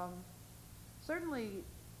 Certainly,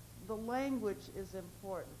 the language is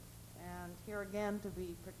important, and here again, to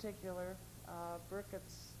be particular,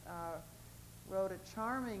 Burkett's wrote a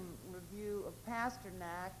charming review of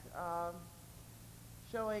Pasternak,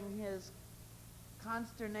 showing his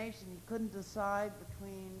consternation. He couldn't decide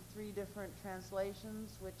between 3 different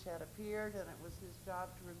translations which had appeared, and it was his job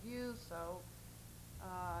to review, so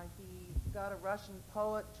he got a Russian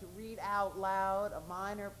poet to read out loud a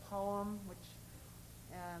minor poem,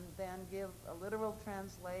 and then give a literal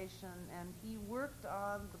translation, and he worked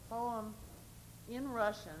on the poem in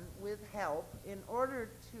Russian with help in order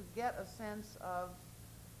to get a sense of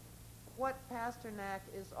what Pasternak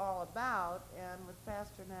is all about. And with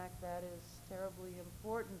Pasternak, that is terribly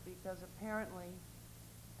important because apparently,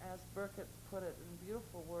 as Burkett put it in a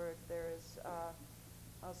beautiful word, there is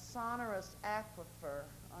a sonorous aquifer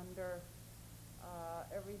under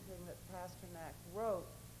everything that Pasternak wrote.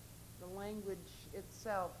 The language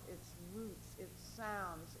itself, its roots, its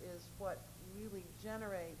sounds, is what really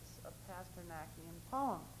generates a Pasternakian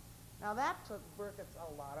poem. Now that took Burkett's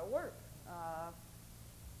a lot of work.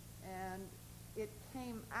 And it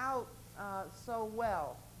came out so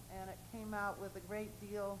well, and it came out with a great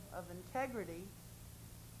deal of integrity.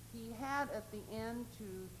 He had at the end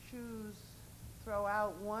to throw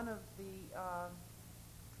out one of the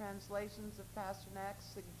translations of Pasternak,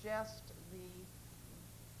 suggest the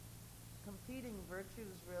competing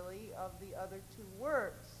virtues, really, of the other two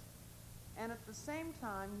works. And at the same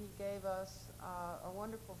time, he gave us a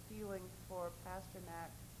wonderful feeling for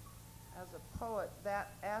Pasternak as a poet,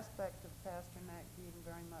 that aspect of Pasternak being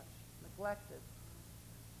very much neglected.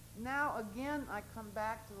 Now, again, I come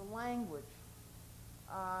back to the language.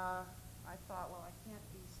 I thought, well, I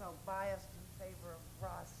can't be so biased in favor of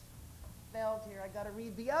Ross Feld here. I got to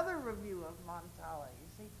read the other review of Montale. You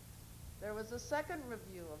see, there was a second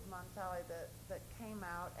review of Montale that came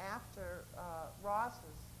out after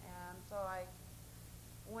Ross's, and so I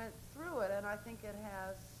went through it, and I think it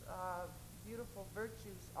has beautiful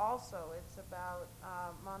virtues also. It's about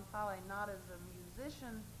Montale not as a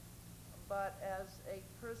musician, but as a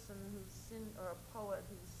person or a poet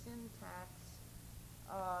whose syntax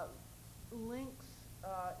links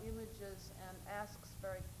images and asks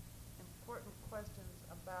very important questions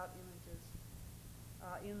about images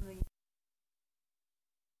in the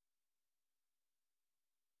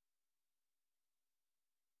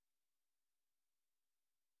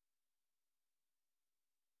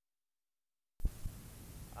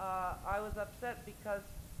I was upset because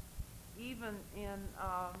even in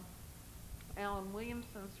Alan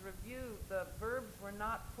Williamson's review, the verbs were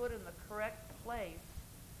not put in the correct place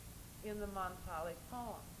in the Montale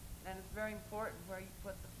poem. And it's very important where you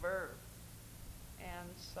put the verb. And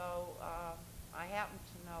so I happen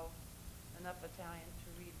to know enough Italian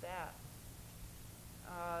to read that.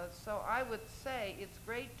 So I would say it's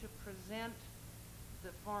great to present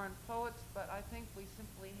the foreign poets, but I think we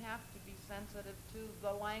simply have to be sensitive to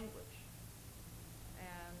the language.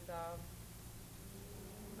 And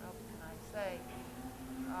what can I say?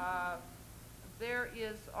 There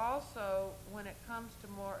is also, when it comes to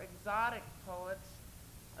more exotic poets,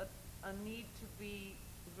 a need to be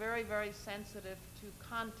very, very sensitive to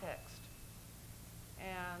context.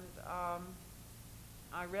 And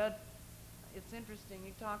I read, it's interesting,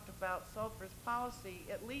 you talked about Sulphur's policy.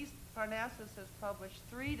 At least Parnassus has published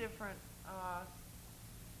 3 different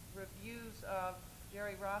reviews of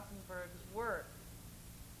Jerry Rothenberg's work.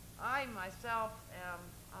 I myself am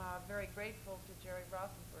very grateful to Jerry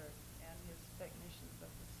Rothenberg and his Technicians of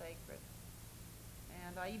the Sacred.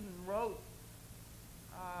 And I even wrote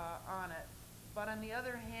on it. But on the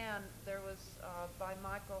other hand, there was, by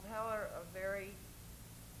Michael Heller, a very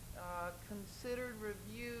considered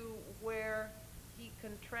review where he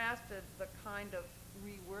contrasted the kind of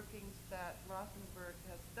reworkings that Rothenberg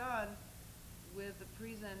has done with the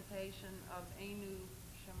presentation of Ainu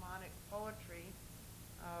shamanic poetry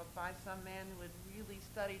by some man who had really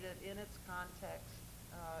studied it in its context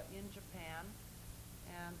in Japan.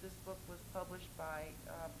 And this book was published by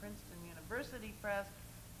Princeton University Press.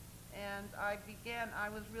 And I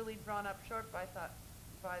was really drawn up short by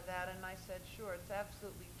that, and I said, sure, it's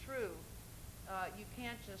absolutely true. You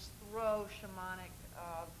can't just throw shamanic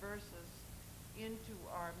verses into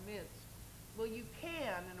our midst. Well, you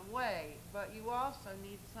can in a way, but you also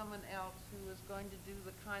need someone else who is going to do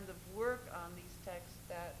the kind of work on these texts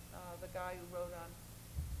that the guy who wrote on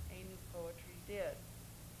Ainu poetry did.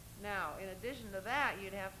 Now, in addition to that,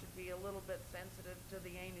 you'd have to be a little bit sensitive to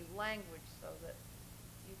the Ainu language so that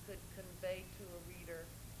you could convey to a reader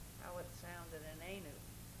how it sounded in Ainu.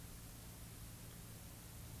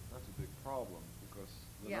 That's a big problem because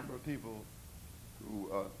the Yeah. number of people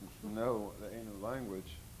who know the Ainu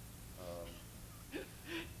language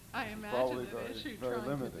I is imagine probably an issue very trying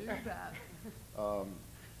limited. to do that.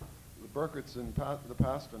 The Burkitts in the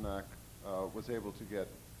Pasternak was able to get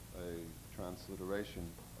a transliteration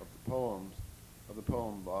of the poem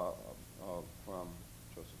from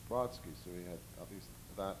Joseph Brodsky, so he had at least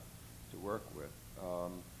that to work with. It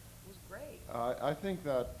was great. I think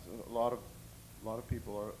that a lot of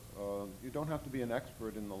people are. You don't have to be an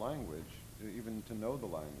expert in the language, even to know the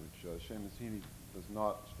language. Seamus Heaney does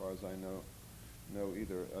not, as far as I know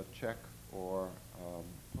either Czech or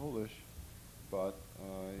Polish, but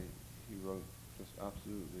he wrote just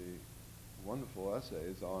absolutely wonderful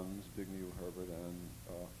essays on Zbigniew Herbert and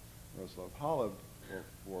Miroslav Haleb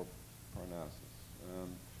for Parnassus.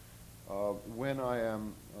 And when I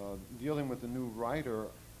am dealing with a new writer,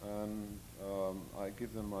 and I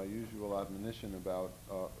give them my usual admonition about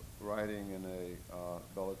writing in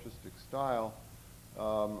a belletristic style,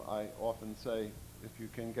 I often say, if you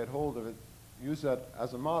can get hold of it, use that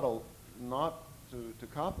as a model, not to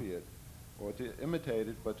copy it or to imitate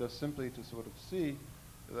it, but just simply to sort of see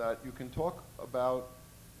that you can talk about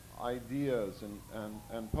ideas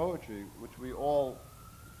and poetry, which we all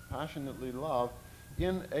passionately love,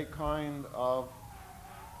 in a kind of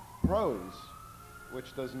prose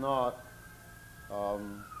which does not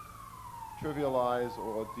trivialize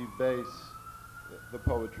or debase the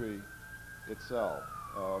poetry itself.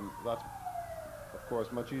 That's, of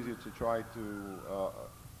course, much easier to try to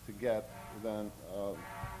get than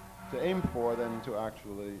to aim for than to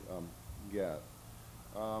actually get.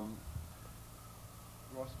 Ross,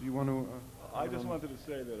 do you want to? I just wanted to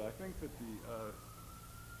say that I think that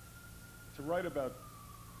to write about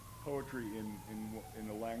poetry in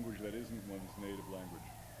a language that isn't one's native language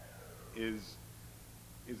is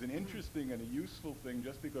an interesting and a useful thing,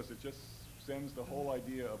 just because it just sends the whole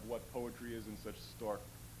idea of what poetry is in such stark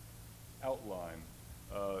outline.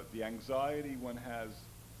 The anxiety one has.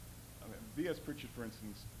 I mean, V.S. Pritchett, for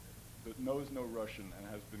instance, that knows no Russian and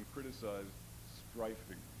has been criticized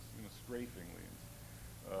strafingly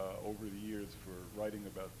over the years for writing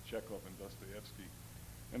about Chekhov and Dostoevsky.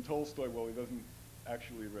 And Tolstoy, well, he doesn't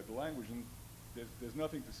actually read the language, and there's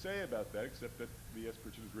nothing to say about that except that V.S.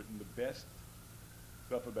 Pritchett has written the best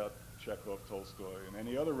stuff about Chekhov, Tolstoy, and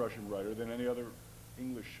any other Russian writer than any other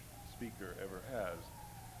English speaker ever has.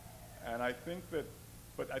 And I think that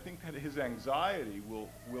his anxiety will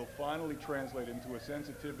finally translate into a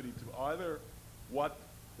sensitivity to either what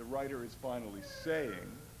the writer is finally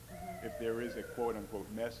saying, if there is a quote-unquote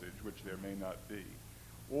message, which there may not be,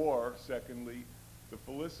 or secondly, the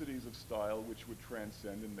felicities of style which would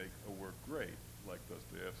transcend and make a work great, like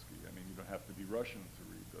Dostoevsky. I mean, you don't have to be Russian to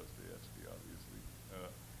read Dostoevsky, obviously.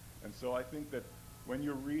 And so I think that when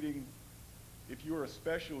you're reading, if you're a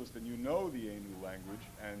specialist and you know the Ainu language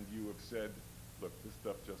and you have said, look, this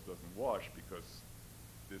stuff just doesn't wash because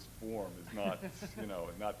this form is not,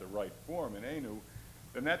 not the right form in Ainu,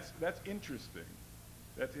 then that's interesting.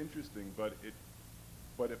 That's interesting, but if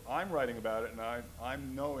I'm writing about it and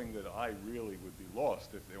I'm knowing that I really would be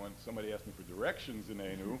lost when somebody asked me for directions in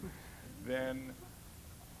Ainu, then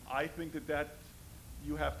I think that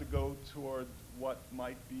you have to go toward what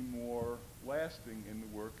might be more lasting in the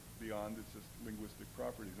work beyond its just linguistic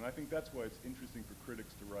properties. And I think that's why it's interesting for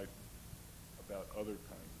critics to write about other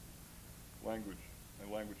kinds of language,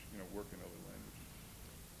 work in other languages.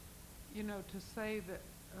 To say that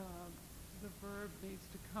the verb needs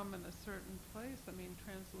to come in a certain place, I mean,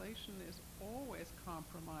 translation is always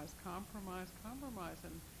compromise.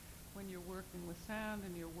 And when you're working with sound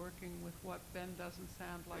and you're working with what then doesn't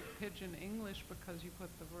sound like pidgin English because you put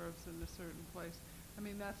the verbs in a certain place, I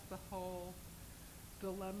mean, that's the whole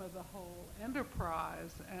dilemma, the whole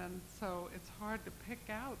enterprise. And so it's hard to pick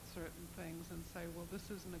out certain things and say, well, this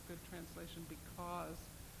isn't a good translation because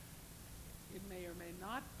it may or may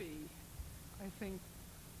not be. I think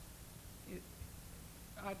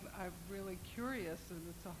I'm really curious, and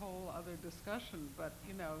it's a whole other discussion, but,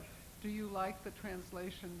 do you like the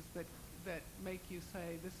translations that make you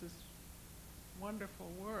say, this is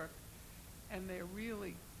wonderful work, and they're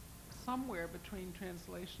really somewhere between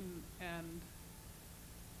translation and,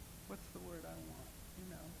 what's the word I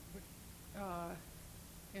want,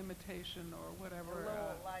 imitation or whatever.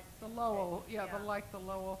 The Lowell, the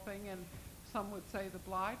Lowell thing, and some would say the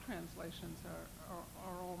Bly translations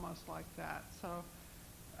are almost like that. So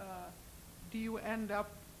do you end up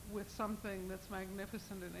with something that's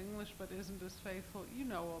magnificent in English but isn't as faithful? You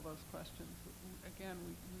know all those questions. Again,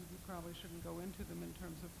 we probably shouldn't go into them in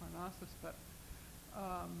terms of Parnassus, but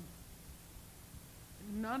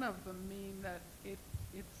none of them mean that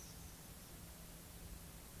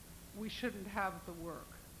we shouldn't have the work.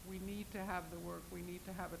 We need to have the work. We need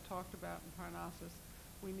to have it talked about in Parnassus.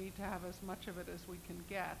 We need to have as much of it as we can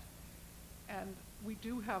get. And we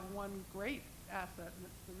do have one great asset, and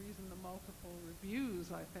it's the reason the multiple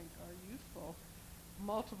reviews, I think, are useful.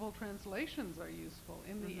 Multiple translations are useful.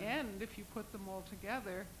 In the end, if you put them all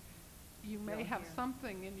together, you may have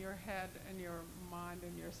something in your head and your mind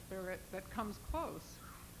and your spirit that comes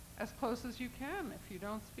as close as you can if you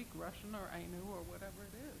don't speak Russian or Ainu or whatever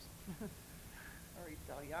it is. Or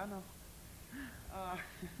Italiano.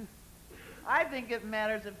 I think it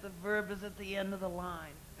matters if the verb is at the end of the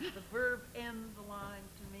line. If the verb ends the line,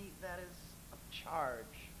 to me, that is a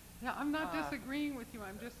charge. Yeah, I'm not disagreeing with you.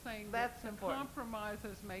 I'm just saying that's that the important.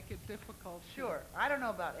 compromises make it difficult. Sure. I don't know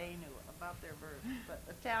about Ainu, about their verbs, but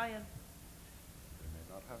Italian. They may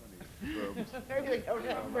not have any verbs. Maybe they don't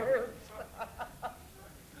have verbs.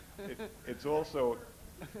 It's also...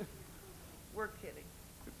 We're kidding.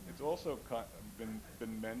 It's also been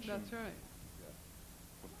mentioned... That's right.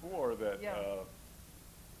 Before that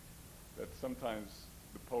that sometimes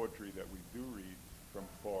the poetry that we do read from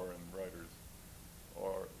foreign writers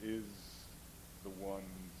is the ones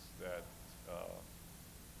that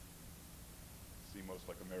seem most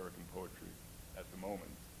like American poetry at the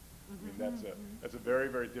moment. I mean, that's a very,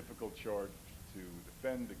 very difficult charge to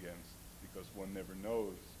defend against, because one never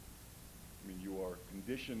knows. I mean, you are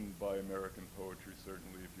conditioned by American poetry,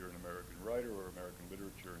 certainly if you're an American writer, or American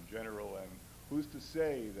literature in general, and who's to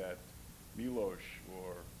say that Milosz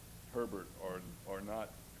or Herbert are not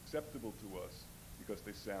acceptable to us because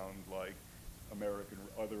they sound like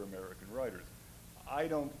other American writers? I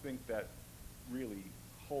don't think that really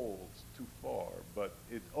holds too far, but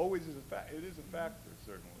it always is it is a factor,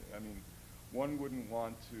 certainly. I mean, one wouldn't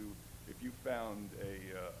want to, if you found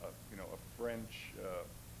a French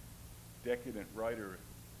decadent writer,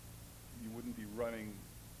 you wouldn't be running,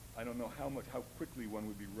 I don't know how quickly one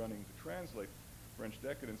would be running to translate French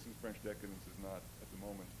decadence, since French decadence is not at the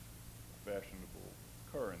moment a fashionable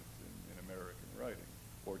current in American writing,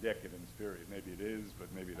 or decadence, period. Maybe it is, but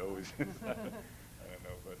maybe it always is. I don't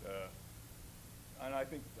know, but and I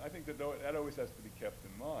think that that always has to be kept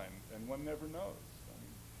in mind, and one never knows. I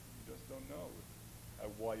mean, you just don't know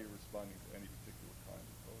why you're responding to any particular kind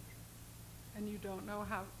of poetry. And you don't know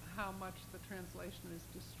how much the translation is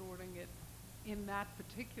distorting it in that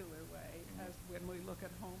particular way. As when we look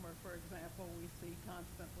at Homer, for example, we see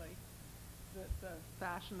constantly that the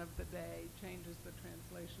fashion of the day changes the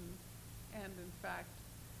translation, and in fact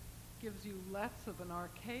gives you less of an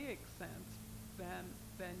archaic sense than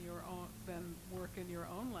work in your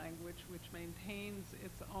own language, which maintains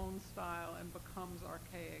its own style and becomes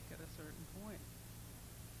archaic at a certain point.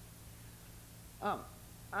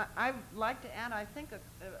 I'd like to add, I think an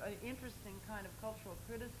interesting kind of cultural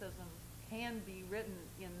criticism can be written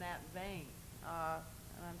in that vein.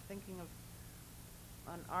 And I'm thinking of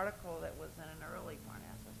an article that was in an early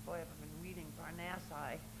Parnassus. Boy, I've been reading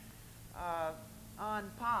Parnassi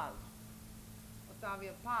on Paz,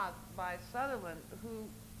 Octavia Paz, by Sutherland, who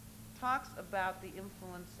talks about the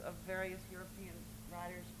influence of various European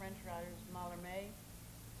writers, French writers, Mallarmé,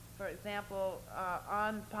 for example,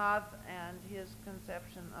 on Paz and his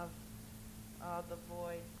conception of the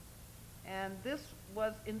void. And this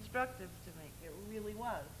was instructive to me. It really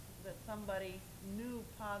was, that somebody knew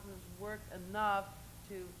Paz's work enough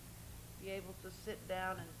to be able to sit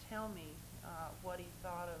down and tell me what he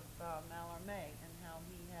thought of Mallarmé, and how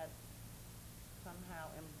he had somehow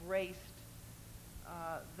embraced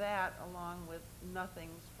that along with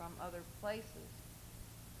nothings from other places.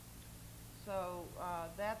 So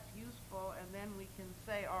that's useful, and then we can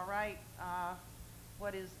say, all right,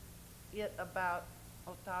 what is it about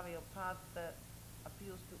Octavio Paz that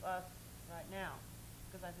appeals to us right now?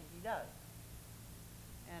 Because I think he does.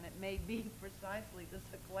 And it may be precisely this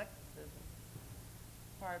eclecticism,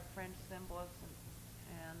 part French symbolist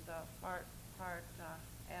and part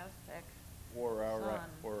Aztec. Or sun.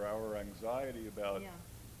 our anxiety about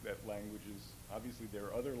that languages, obviously there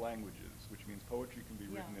are other languages, which means poetry can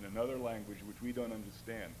be written in another language which we don't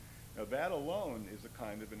understand. Now that alone is a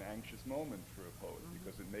kind of an anxious moment for a poet,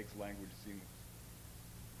 because it makes language seem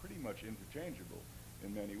pretty much interchangeable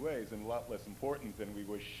in many ways, and a lot less important than we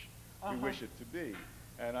wish it to be.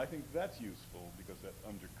 And I think that's useful, because that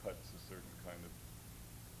undercuts a certain kind of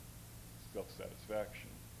self-satisfaction.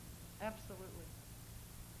 Absolutely.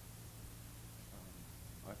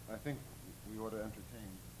 I think we ought to entertain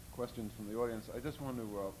questions from the audience. I just want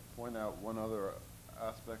to point out one other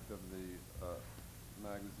aspect of the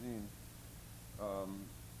magazine,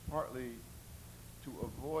 partly to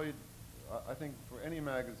avoid, I think for any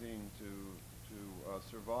magazine to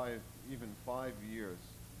survive even 5 years,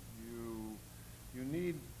 you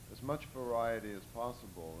need as much variety as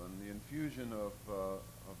possible, and the infusion of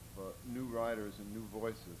new writers and new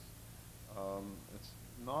voices. It's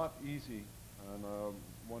not easy, and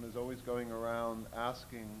one is always going around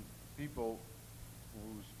asking people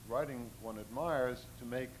whose writing one admires to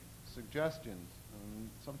make suggestions. And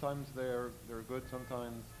sometimes they're good,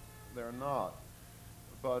 sometimes they're not.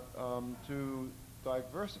 But to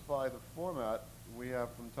diversify the format, we have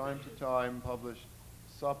from time to time published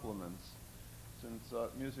supplements. Since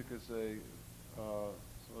music is a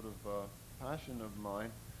sort of passion of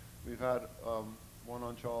mine, we've had one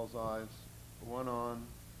on Charles Ives, one on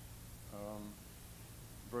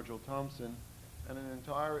Virgil Thompson, and an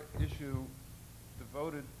entire issue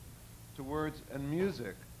devoted to words and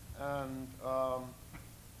music. And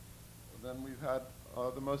then we've had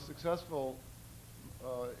the most successful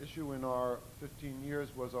issue in our 15 years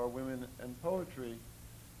was our Women and Poetry,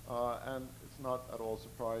 and it's not at all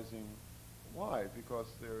surprising why, because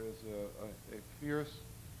there is a fierce,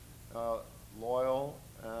 loyal,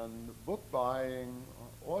 and book-buying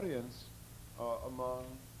audience among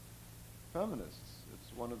feminists.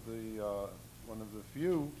 one of the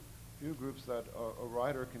few groups that a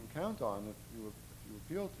writer can count on if you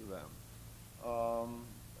appeal to them,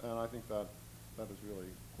 and I think that is really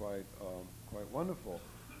quite wonderful.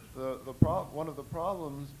 One of the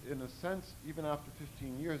problems, in a sense, even after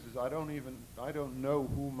 15 years, is I don't know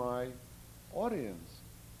who my audience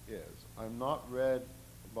is. I'm not read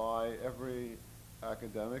by every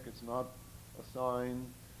academic. It's not assigned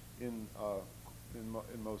in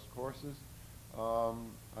most courses.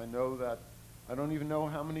 I know that I don't even know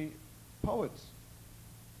how many poets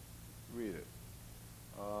read it.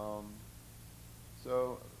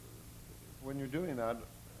 So when you're doing that,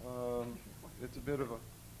 it's a bit of a...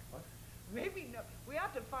 What? Maybe no. We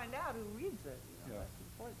have to find out who reads it. You know, Yeah. that's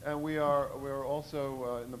important. And we're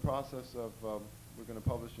also in the process of we're going to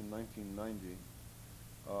publish in 1990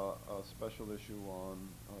 a special issue on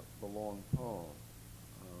the long poem,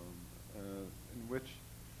 in which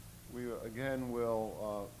we again we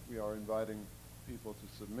are inviting people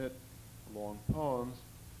to submit long poems.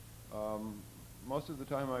 Most of the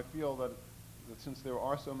time, I feel that since there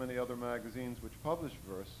are so many other magazines which publish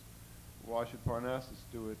verse, why should Parnassus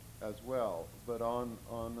do it as well? But on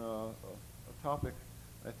a topic,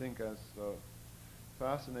 I think, as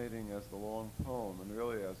fascinating as the long poem, and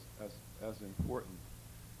really as important,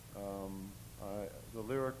 the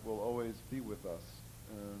lyric will always be with us.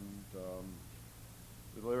 And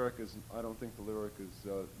the lyric is, I don't think the lyric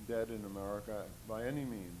is dead in America by any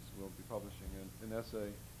means. We'll be publishing an essay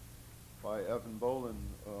by Evan Boland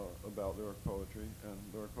about lyric poetry, and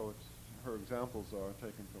lyric poets, her examples are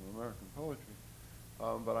taken from American poetry.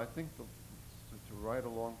 But I think to write a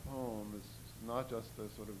long poem is not just a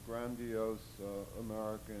sort of grandiose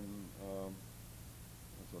American,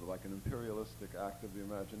 sort of like an imperialistic act of the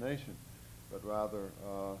imagination, but rather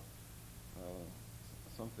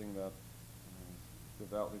something that is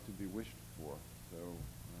devoutly to be wished for. So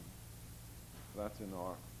that's in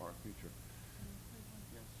our future.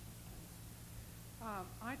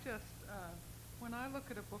 I just, when I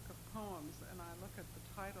look at a book of poems and I look at the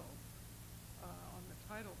title on the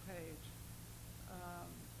title page,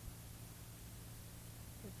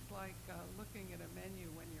 it's like looking at a menu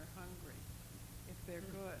when you're hungry, if they're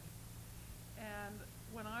good. And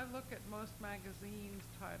when I look at most magazines'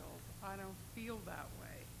 titles, I don't feel that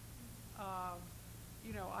way.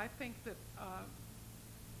 You know, I think that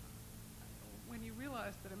when you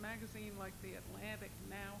realize that a magazine like The Atlantic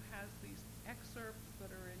now has these excerpts that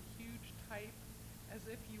are in huge type, as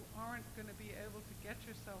if you aren't going to be able to get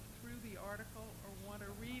yourself through the article or want to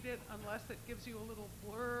read it unless it gives you a little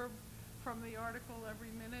blurb from the article every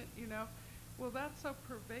minute, you know. Well, that's so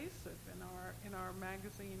pervasive in our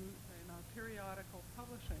magazine, in our periodical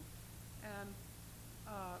publishing. And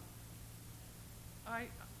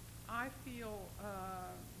I feel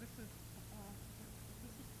this is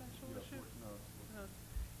a special issue?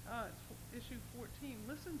 It's issue 14.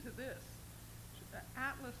 Listen to this.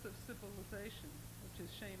 Atlas of Civilization, which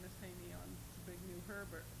is Seamus Heaney on Big New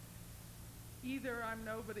Herbert. Either I'm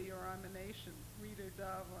Nobody or I'm a Nation, Reader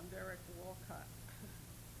Dove on Derek Walcott.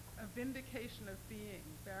 A Vindication of Being,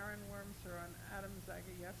 Baron Wormser on Adam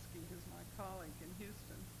Zagajewski, who's my colleague in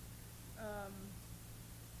Houston.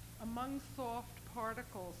 Among Soft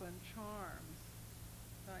Particles and Charms,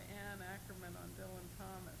 Diane Ackerman on Dylan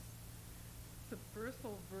Thomas.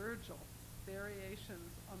 Subversal Virgil,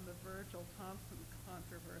 Variations on the Virgil-Thompson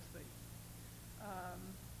Controversy.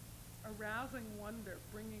 Arousing Wonder,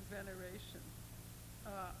 Bringing Veneration.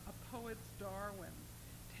 A Poet's Darwin,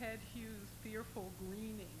 Ted Hughes' Fearful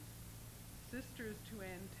Greening. Sisters to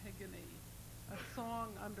Antigone, A Song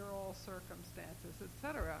Under All Circumstances,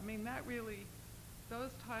 etc. I mean, that really,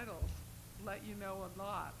 those titles let you know a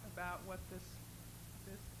lot about what this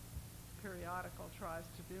periodical tries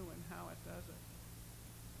to do and how it does it.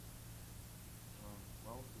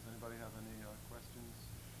 Well, does anybody have any questions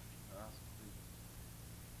to ask?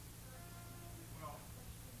 Well,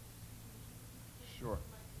 Sure.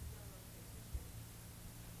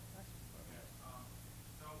 yes,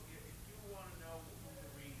 so if you want to know who the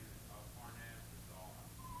readers of Parnassus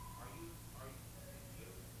are you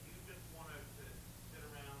just want to sit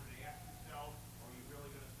around and ask yourself, or are you really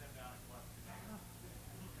going to send out a questionnaire?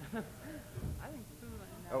 I think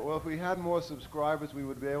Well, if we had more subscribers, we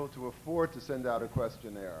would be able to afford to send out a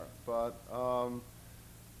questionnaire. But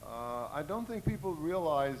I don't think people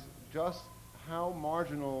realize just how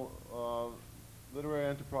marginal literary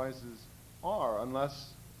enterprises are,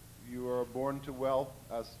 unless you are born to wealth,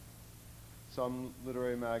 as some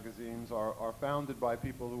literary magazines are founded by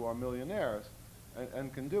people who are millionaires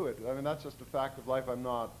and can do it. I mean, that's just a fact of life. I'm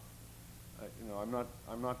not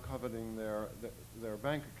coveting their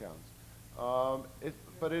bank accounts.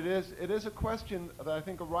 But it is a question that I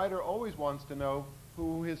think a writer always wants to know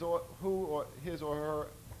who his or her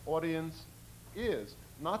audience is,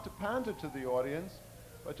 not to pander to the audience,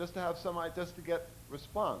 but just to have just to get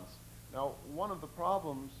response. Now, one of the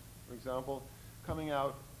problems, for example, coming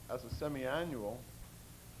out as a semi-annual,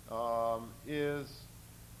 is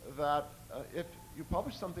that if you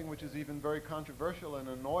publish something which is even very controversial and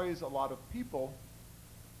annoys a lot of people,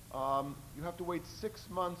 you have to wait 6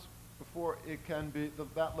 months before it can be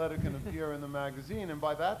that letter can appear in the magazine, and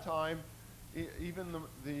by that time, even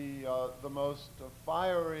the most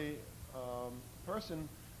fiery person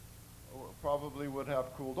probably would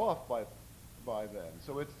have cooled off by then.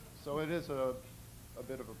 So it is a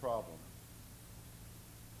bit of a problem.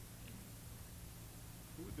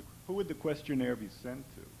 Who would the questionnaire be sent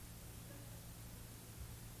to?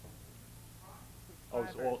 Oh,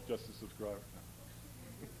 it's all just a subscriber.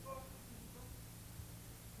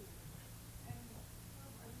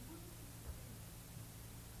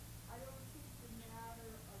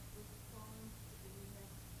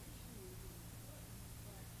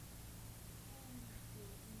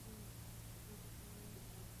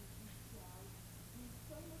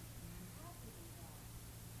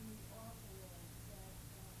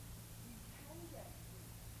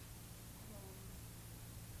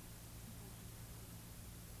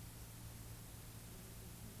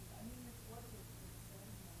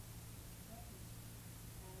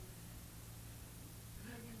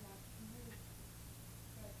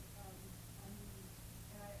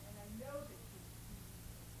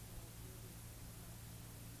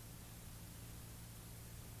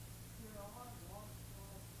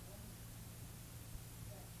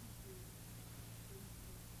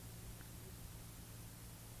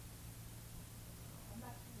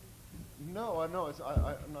 No, I'm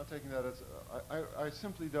not taking that as. I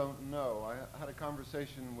simply don't know. I had a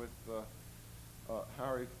conversation with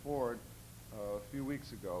Harry Ford a few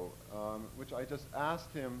weeks ago, which I just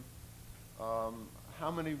asked him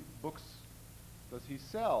how many books does he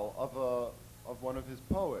sell of one of his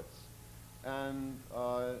poets, and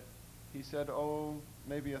he said, oh,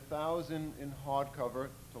 maybe 1,000 in hardcover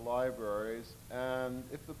to libraries, and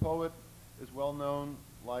if the poet is well known,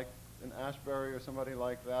 like in Ashbery or somebody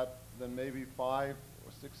like that, then maybe 5,000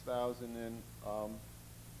 or 6,000 in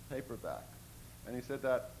paperback. And he said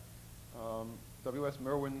that W.S.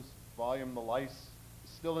 Merwin's volume, The Lice, is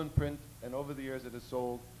still in print, and over the years it has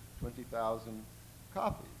sold 20,000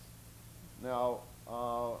 copies. Now,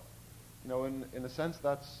 in a sense,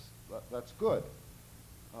 that's good.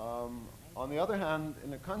 On the other hand,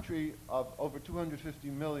 in a country of over 250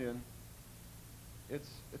 million, it's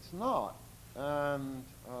not. And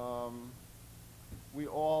we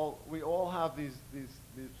all have these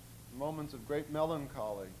moments of great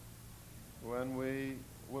melancholy when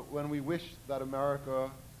we wish that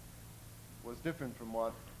America was different from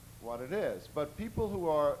what it is. But people who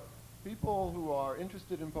are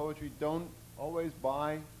interested in poetry don't always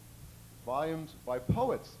buy volumes by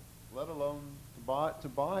poets, let alone to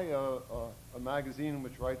buy a magazine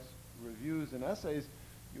which writes reviews and essays.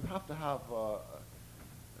 You have to have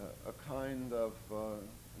a kind of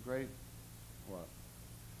great,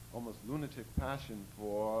 almost lunatic passion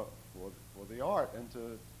for the art and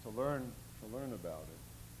to learn about it.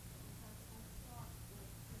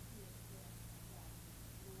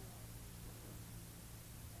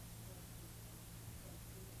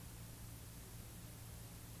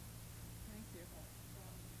 Thank you.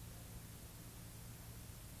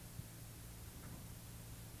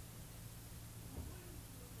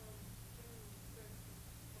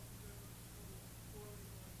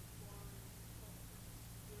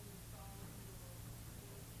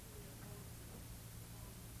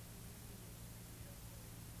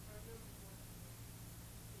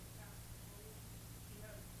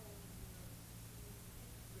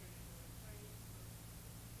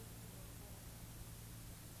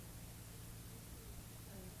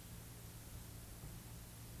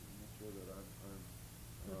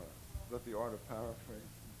 That the art of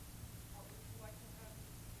paraphrase.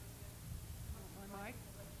 Mike?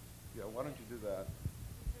 Yeah, why don't you do that?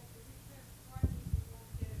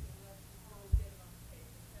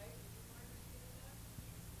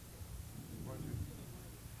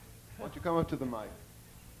 Why don't you come up to the mic?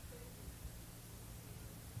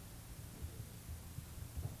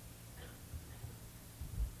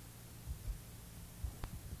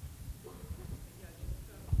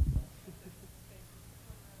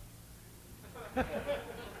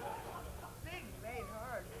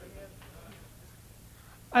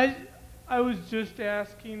 I was just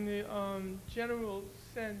asking the general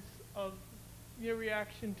sense of your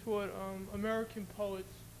reaction toward American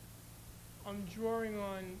poets I'm drawing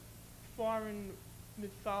on foreign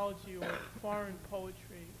mythology or foreign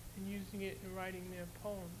poetry and using it in writing their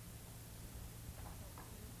poems.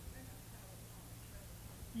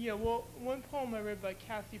 Yeah, well, one poem I read by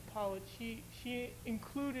Kathy Pollitt, she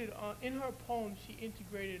included, in her poem, she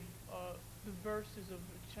integrated the verses of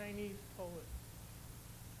a Chinese poet.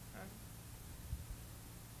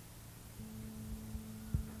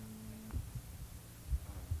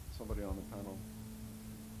 Somebody on the panel.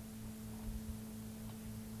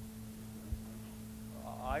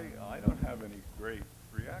 I don't have any great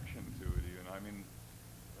reaction to it even. I mean,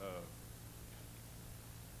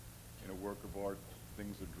 in a work of art,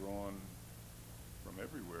 things are drawn from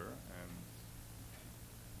everywhere, and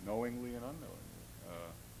knowingly and unknowingly.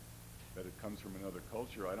 That it comes from another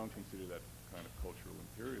culture, I don't consider that kind of cultural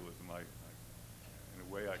imperialism. In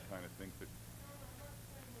a way, I kind of think that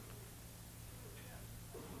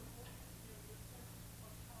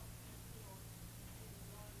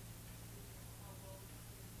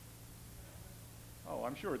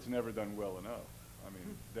I'm sure it's never done well enough. I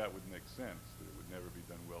mean, that would make sense, that it would never be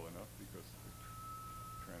done well enough because the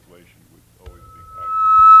translation would always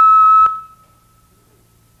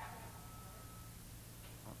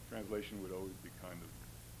be kind of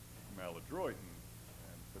maladroit,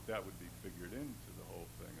 but that would be figured into the whole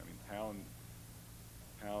thing. I mean, Pound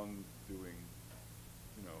doing,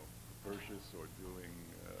 Parnassus or doing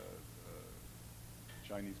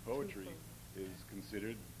Chinese poetry is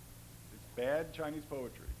considered, it's bad Chinese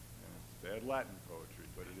poetry, and it's bad Latin poetry,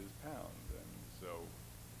 but it is Pound, and so,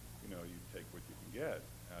 you take what you can get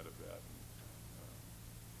out of that.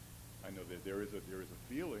 I know that there is a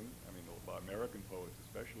feeling, I mean, American poets,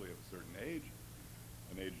 especially of a certain age,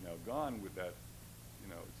 an age now gone with that,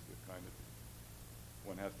 it's the kind of,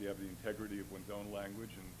 one has to have the integrity of one's own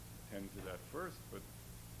language and tend to that first, but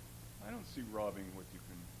I don't see robbing what you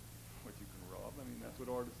can rob. I mean, that's what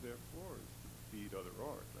art is there for, is to feed other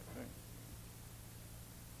art, I think.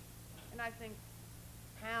 And I think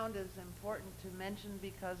Pound is important to mention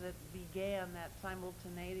because it began that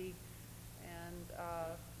simultaneity and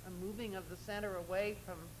a moving of the center away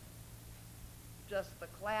from just the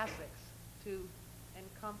classics to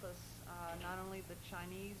encompass not only the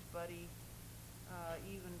Chinese, but he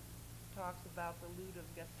even talks about the lute of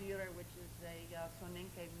Gasira, which is a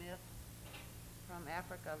Soninke myth from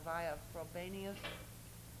Africa via Frobenius.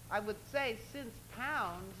 I would say since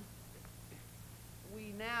Pound,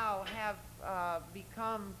 we now have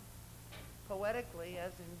become poetically,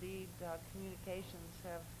 as indeed communications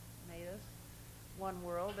have made us, one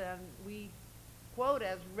world, and we quote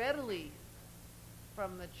as readily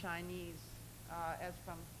from the Chinese as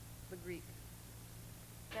from the Greek.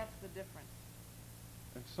 That's the difference.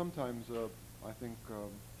 And sometimes I think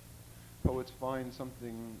poets find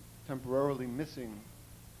something temporarily missing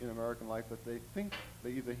in American life that they think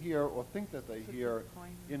they either hear or think that they hear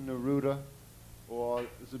in Neruda or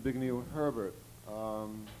Zbigniew Herbert.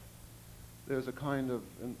 There's a kind of,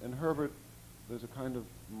 in Herbert, there's a kind of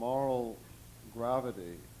moral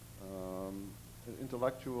gravity,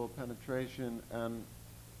 intellectual penetration, and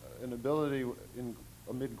an ability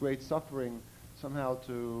amid great suffering somehow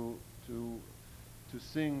to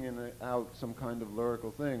sing out some kind of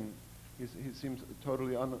lyrical thing. He seems a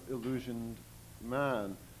totally unillusioned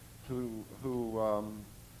man who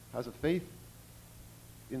has a faith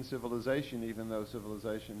in civilization, even though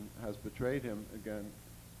civilization has betrayed him again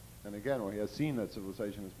and again, or he has seen that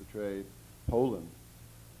civilization has betrayed Poland.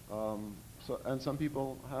 And some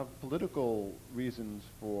people have political reasons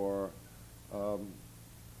for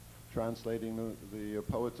translating the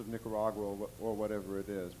poets of Nicaragua or whatever it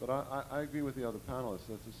is. But I agree with the other panelists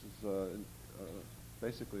that this is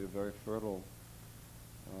basically a very fertile,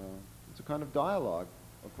 it's a kind of dialogue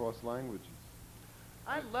across languages.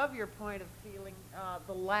 I love your point of feeling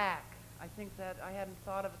the lack. I think that I hadn't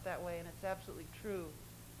thought of it that way, and it's absolutely true.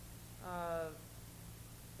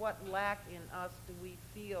 What lack in us do we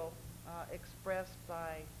feel expressed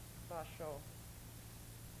by Basho?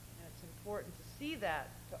 And it's important to see that,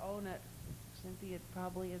 to own it. Cynthia would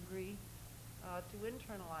probably agree, to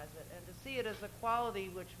internalize it, and to see it as a quality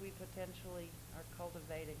which we potentially are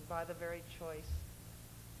cultivating by the very choice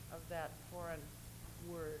of that foreign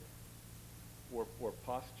word. Or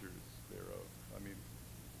postures thereof. I mean,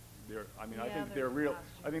 Yeah, I think they're real.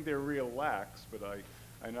 postures. I think they're real lacks, but I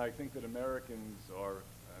think that Americans are.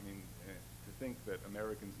 To think that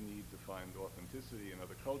Americans need to find authenticity in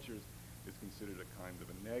other cultures is considered a kind of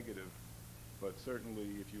a negative. But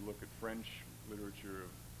certainly, if you look at French literature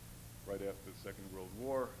right after the Second World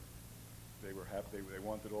War, they were happy. They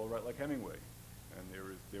wanted all right, like Hemingway, and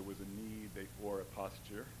there was a need for a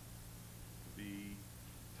posture to be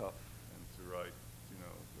tough and to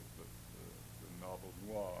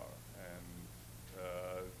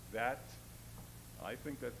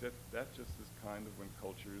think that just is kind of when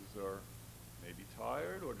cultures are maybe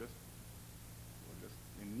tired or just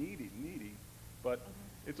needy. But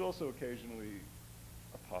it's also occasionally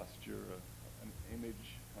a posture, an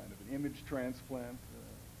image, kind of an image transplant.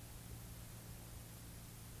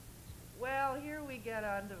 Well, here we get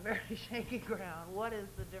onto very shaky ground. What is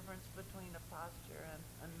the difference between a posture and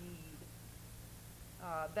a need?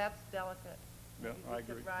 That's delicate. Yeah, Maybe I we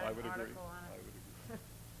could agree. write I an would agree. article on it. I would agree.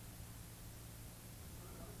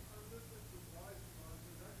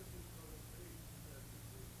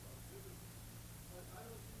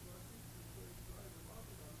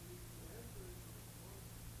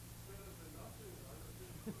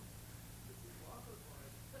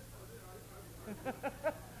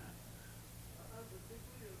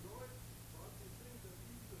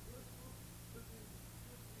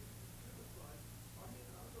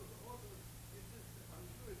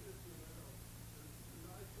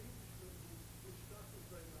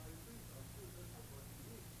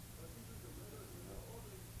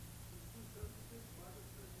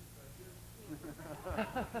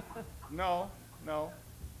 No.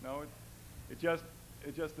 It's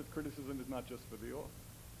just that criticism is not just for the author.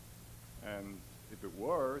 And if it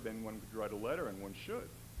were, then one could write a letter, and one should.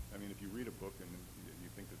 I mean, if you read a book and you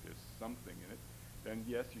think that there's something in it, then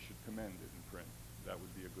yes, you should commend it in print. That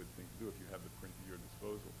would be a good thing to do if you have the print at your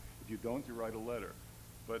disposal. If you don't, you write a letter.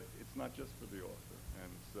 But it's not just for the author.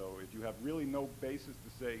 And so if you have really no basis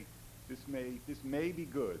to say, this may be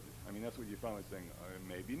good. I mean, that's what you're finally saying.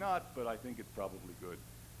 Maybe not, but I think it's probably good.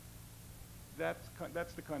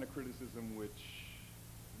 That's the kind of criticism which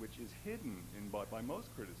is hidden by most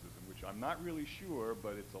criticism, which I'm not really sure,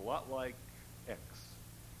 but it's a lot like X.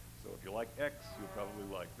 So if you like X, you'll probably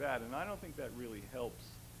like that. And I don't think that really helps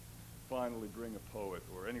finally bring a poet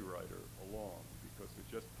or any writer along, because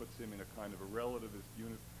it just puts him in a kind of a relativist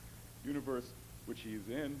universe which he's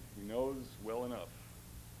in, he knows well enough.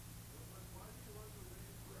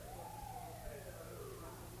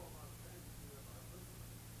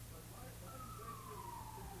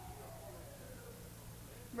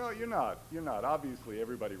 No, you're not. Obviously,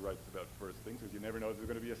 everybody writes about first things because you never know if there's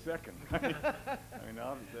going to be a second. I mean,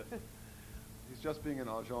 obviously. He's just being an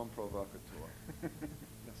agent provocateur.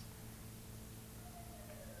 Yes.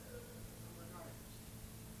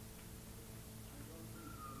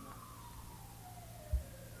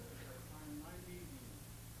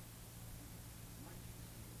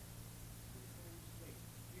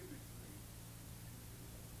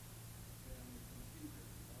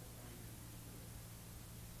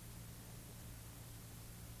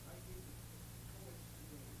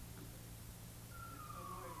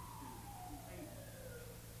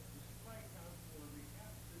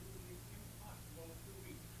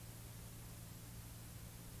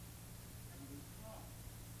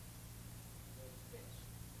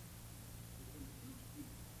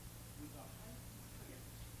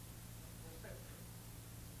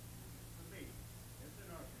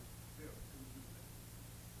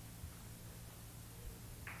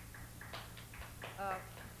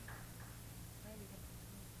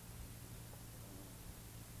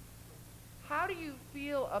 How do you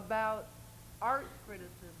feel about art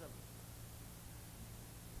criticism?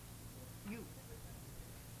 You.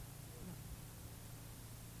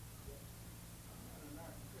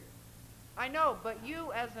 I know, but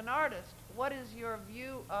you as an artist, what is your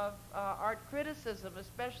view of art criticism,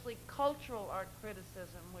 especially cultural art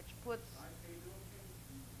criticism, which puts...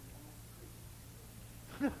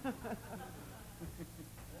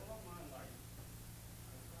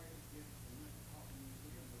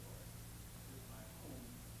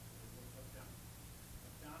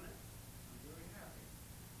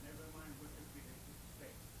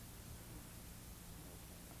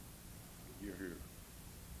 You're here.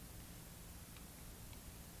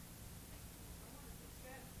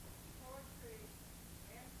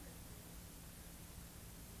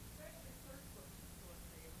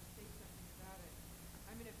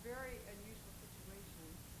 Very unusual situation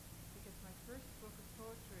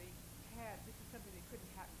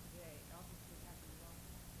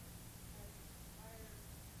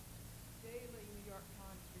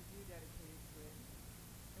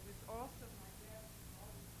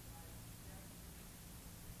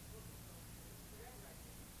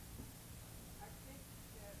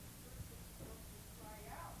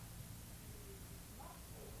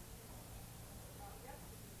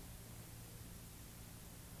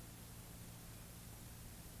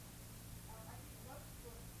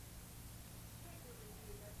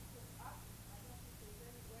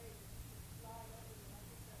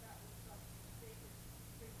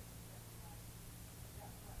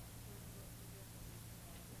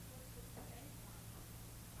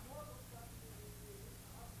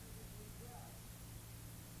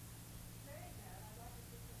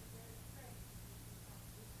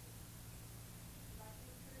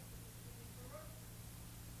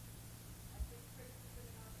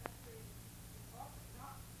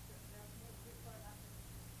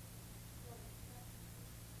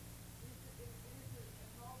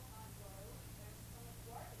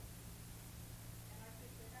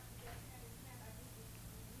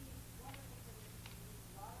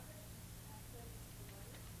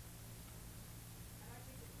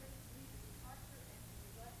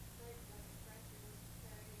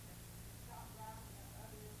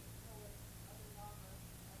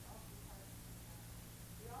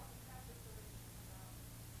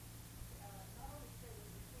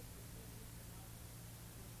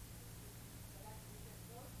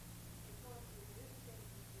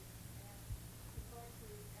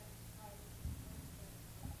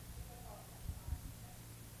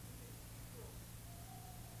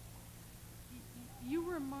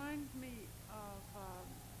reminds me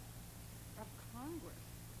of Congress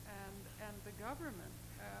and the government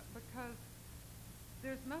because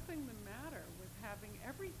there's nothing the matter with having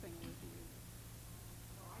everything reviewed.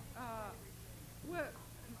 Well,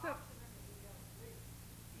 so,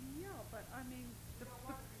 yeah, but I mean,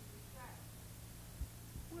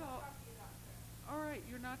 well, all right,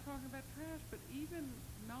 you're not talking about trash, but even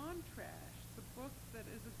non-trash, the book that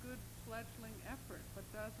is a good fledgling effort but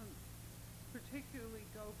doesn't particularly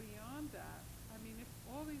go beyond that. I mean, if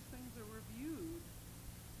all these things are reviewed,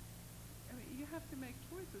 I mean, you have to make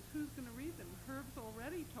choices. Who's going to read them? Herb's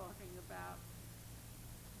already talking about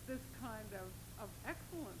this kind of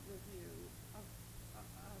excellent review, of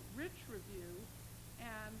rich review,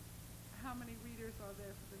 and how many readers are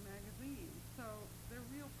there for the magazine. So they're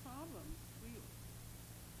real problems.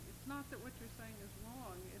 It's not that what you're saying is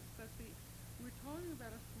wrong, it's that we're talking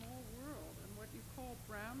about a small world, and what you call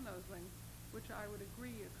brown-nosing, which I would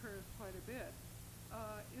agree occurs quite a bit,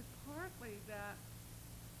 is partly that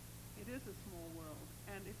it is a small world,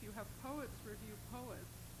 and if you have poets review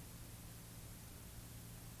poets,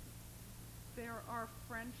 there are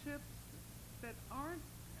friendships that aren't,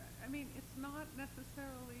 I mean, it's not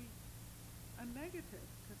necessarily a negative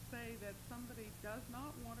to say that somebody does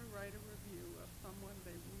not want to write a review of someone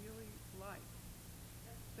they really like.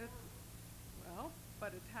 That's, well,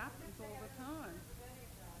 but it happens all the time.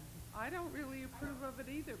 I don't really approve of it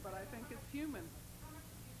either, but I think it's human.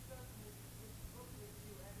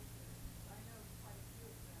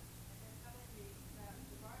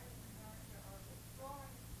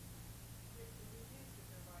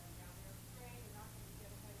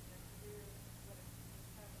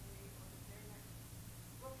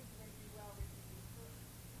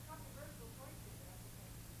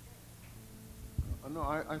 No,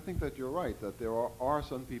 I think that you're right, that there are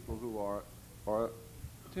some people who are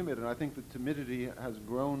timid, and I think the timidity has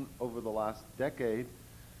grown over the last decade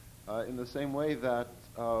in the same way that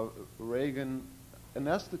Reagan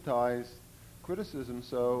anesthetized criticism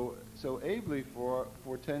so ably for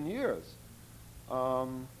 10 years.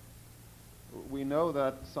 We know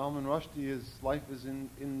that Salman Rushdie's life is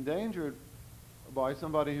endangered by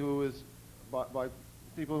somebody who is, by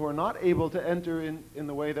people who are not able to enter in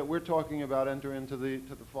the way that we're talking about, enter into the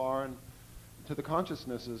far and to the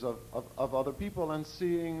consciousnesses of other people, and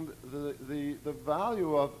seeing the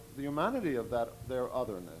value of the humanity of their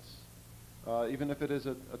otherness, even if it is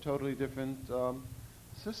a totally different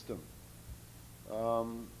system.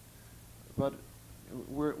 But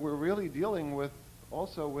we're really dealing with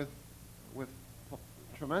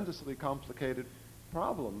tremendously complicated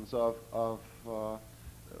problems of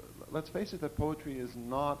let's face it, that poetry is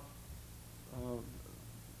not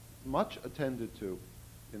much attended to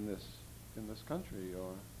in this country,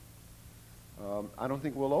 or I don't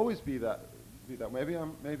think we'll always be that. Maybe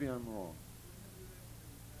I'm wrong.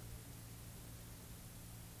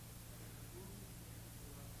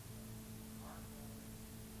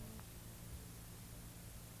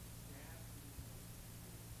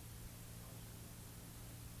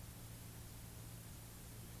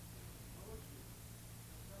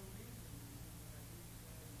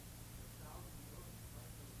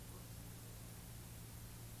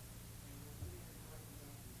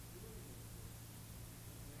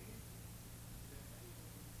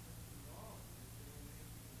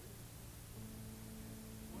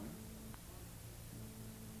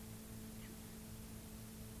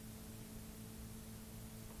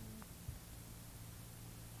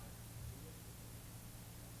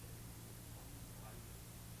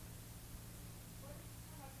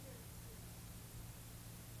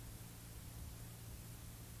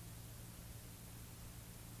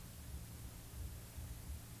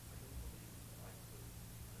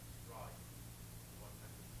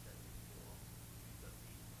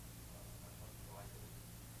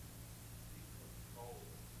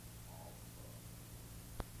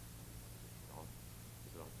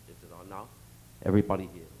 Now, everybody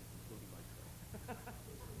here, including myself.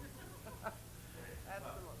 As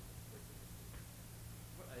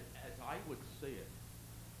I would see it,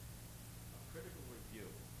 a critical review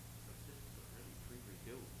consists of really three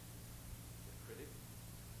reviews: the critic,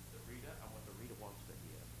 the reader, and what the reader wants to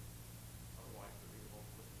hear. Otherwise, the reader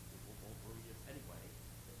won't read it anyway.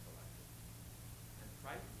 It's selected. And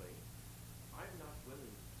frankly, I'm not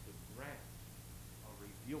willing to grant a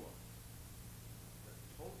reviewer the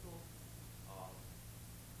total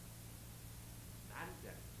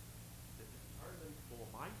mandate to determine for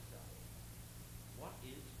myself what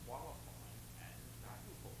is qualified as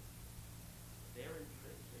valuable. Their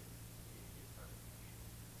intrinsic determination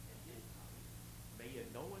and insight may in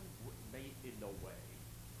no way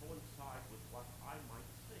coincide with what I might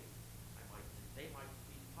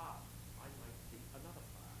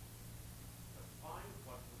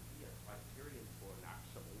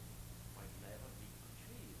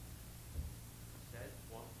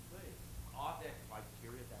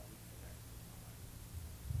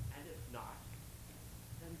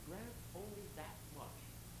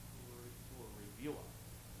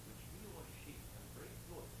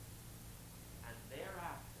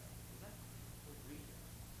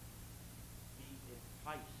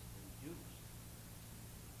enticed, induced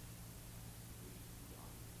to read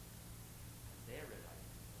beyond it. And therein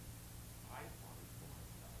I find for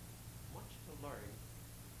myself much to learn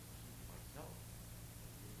myself as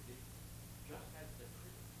an individual, just as the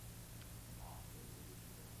critics are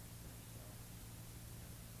individuals themselves.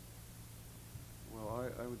 Well,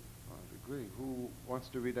 I'd agree. Who wants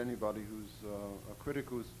to read anybody who's a critic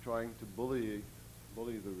who's trying to bully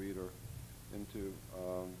the reader into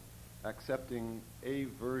accepting a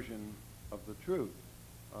version of the truth?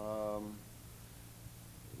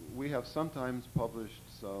 We have sometimes published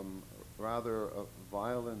some rather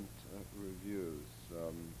violent reviews.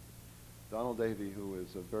 Donald Davy, who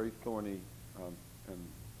is a very thorny and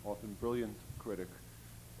often brilliant critic,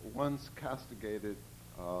 once castigated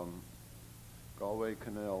Galway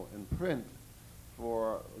Connell in print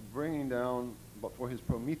for bringing down, but for his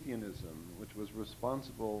Prometheanism, which was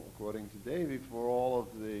responsible, according to Davy, for all of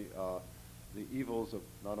the evils of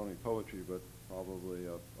not only poetry but probably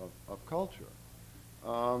of culture.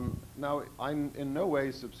 Now, I'm in no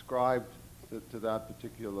way subscribed to that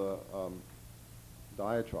particular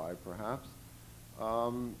diatribe, perhaps,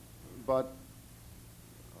 but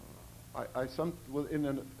I in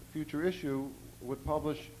a future issue would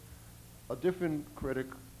publish a different critic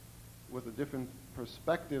with a different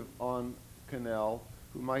perspective on Connell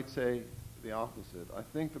who might say the opposite. I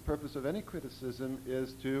think the purpose of any criticism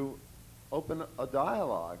is to open a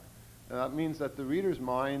dialogue. And that means that the reader's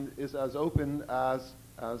mind is as open as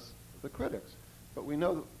the critic's. But we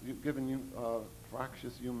know, given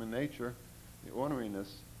fractious human nature, the orneriness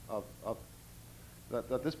of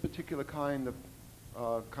that this particular kind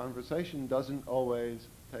of conversation doesn't always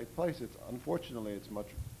take place. Unfortunately, it's much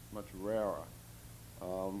rarer.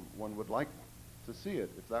 One would like to see it.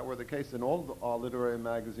 If that were the case, then all our literary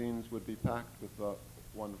magazines would be packed with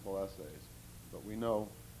wonderful essays. But we know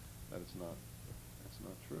that it's not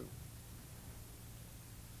true.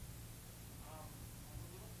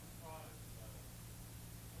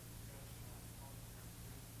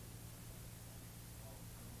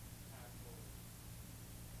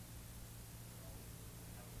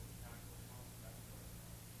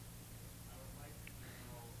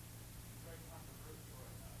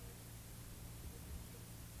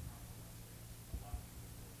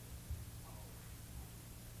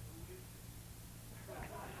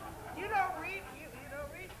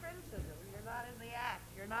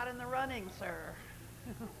 Not in the running, sir.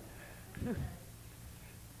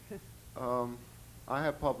 I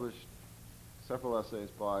have published several essays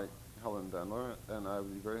by Helen Dendler, and I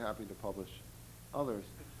would be very happy to publish others.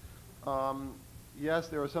 Yes,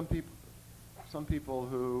 there are some people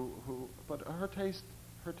who, but her taste,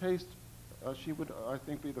 she would, I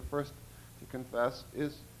think, be the first to confess,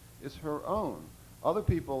 is her own. Other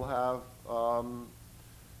people have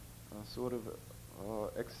sort of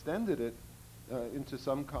extended it into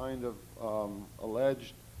some kind of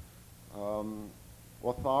alleged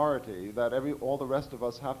authority that all the rest of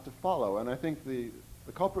us have to follow. And I think the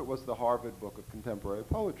culprit was the Harvard Book of Contemporary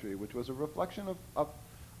Poetry, which was a reflection of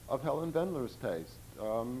Helen Dendler's taste.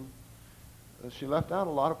 She left out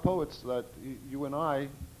a lot of poets that you and I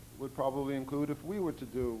would probably include if we were to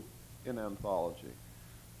do an anthology.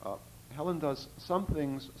 Helen does some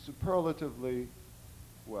things superlatively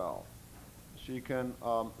well. She can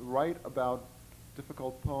write about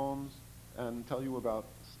difficult poems and tell you about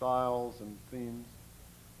styles and themes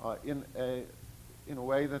in a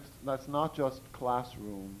way that's not just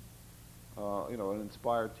classroom, an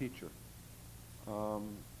inspired teacher.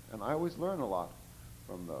 And I always learn a lot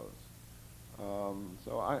from those.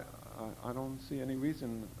 So I don't see any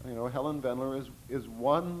reason. Helen Dendler is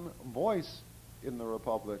one voice in the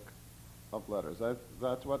Republic of Letters.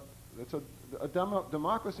 That's what it's a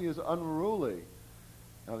democracy is unruly.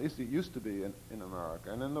 At least it used to be in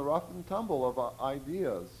America. And in the rough and tumble of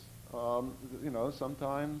ideas,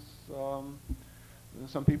 sometimes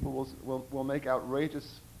some people will make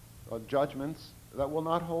outrageous judgments that will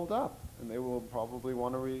not hold up, and they will probably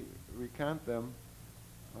want to recant them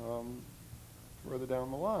further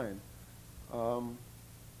down the line.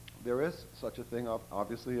 There is such a thing,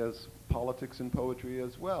 obviously, as politics in poetry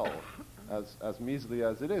as well, as measly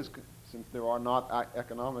as it is, since there are not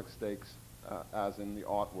economic stakes as in the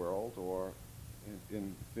art world or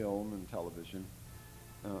in film and television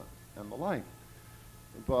and the like.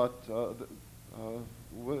 But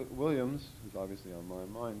Williams, who's obviously on my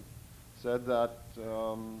mind, said that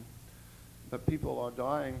that people are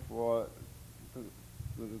dying for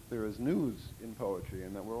that there is news in poetry,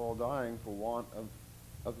 and that we're all dying for want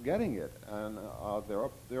of getting it. And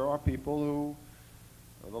there are people who,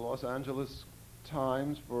 the Los Angeles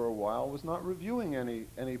Times for a while was not reviewing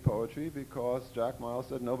any poetry because Jack Miles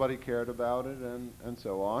said nobody cared about it and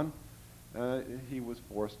so on. He was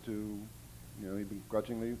forced to, he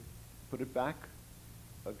begrudgingly put it back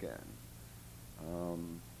again.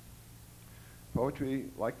 Poetry,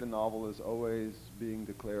 like the novel, is always being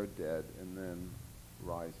declared dead and then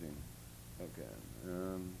rising again.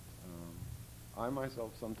 And I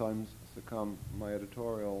myself sometimes succumb. My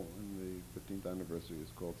editorial in the 15th anniversary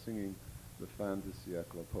is called Singing the Fin de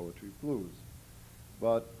Siècle Poetry Blues.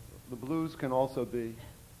 But the blues can also be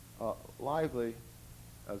lively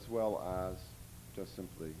as well as just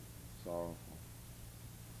simply sorrowful.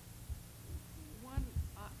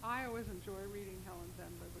 I always enjoy reading Helen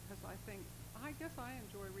Zendler because I guess I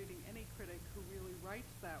enjoy reading any critic who really writes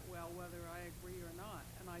that well, whether I agree or not.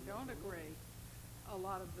 And I don't agree a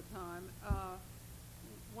lot of the time.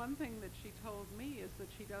 One thing that she told me is that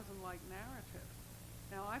she doesn't like narrative.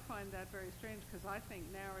 Now, I find that very strange because I think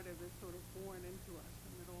narrative is sort of born into us,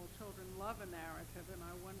 and that all children love a narrative, and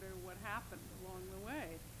I wonder what happened along the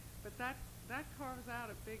way. But that carves out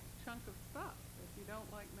a big chunk of stuff. If you don't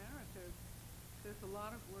like narrative, there's a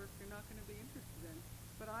lot of work you're not going to be interested in.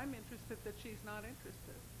 But I'm interested that she's not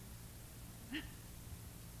interested.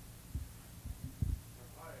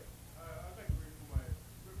 Hi, I'd like to read from my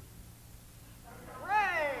scripture.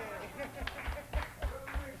 Hooray! Let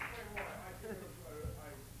me explain why. I think I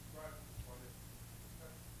write on it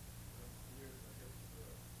years, I guess,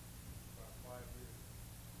 about 5 years.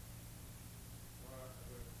 As a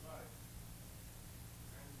slide.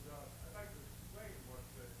 And I'd like to explain what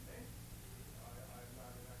it meant to me. I'm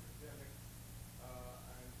not an academic,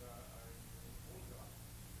 and I'm an old guy.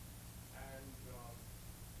 And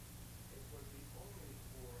it was the only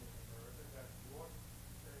forum in America that brought,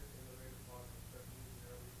 in the later part of the 70s and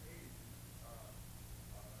early 80s,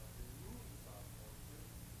 the news about poetry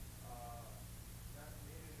that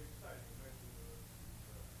made it exciting. You mentioned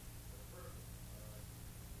the fervor.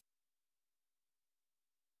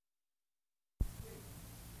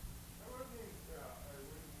 One of the things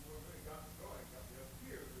when we got going, got me up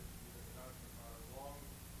here, was the announcement about a long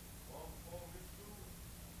poem issue.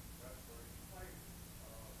 That's very exciting.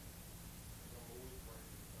 I'm always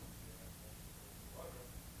writing something or other,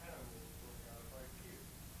 and I'm always working out of ideas.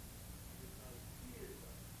 These ideas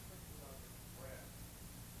are especially about the craft.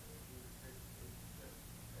 It really takes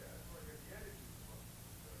that's where I get the energy from.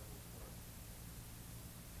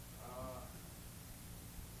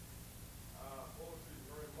 Poetry is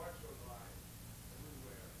very much alive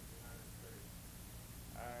everywhere in the United States.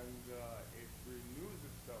 And it renews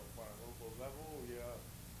itself on a local level,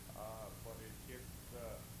 but it gets,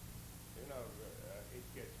 it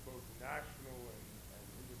gets both national and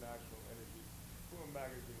international energy from a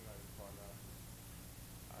magazine like Parnassus.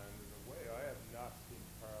 And in a way, I have not seen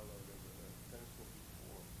parallel of a pencil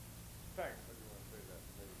before. Thanks, I just want to say that.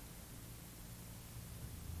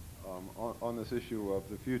 On this issue of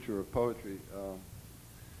the future of poetry,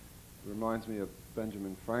 it reminds me of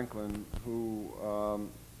Benjamin Franklin, who,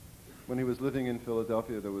 when he was living in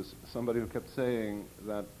Philadelphia, there was somebody who kept saying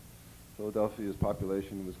that Philadelphia's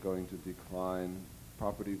population was going to decline,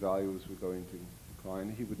 property values were going to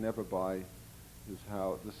decline. He would never buy this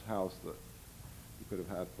house that he could have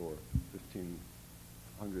had for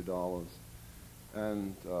 $1,500.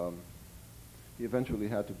 And he eventually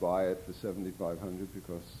had to buy it for $7,500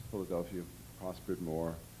 because Philadelphia prospered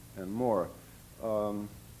more and more.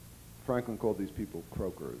 Franklin called these people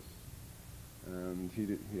croakers, and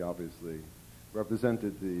he obviously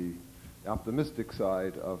represented the optimistic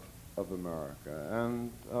side of America.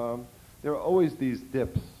 And there are always these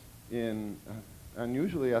dips in, and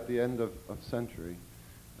usually at the end of century,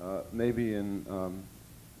 maybe in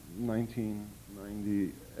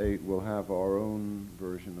 1998 we'll have our own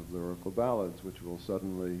version of lyrical ballads, which will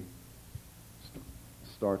suddenly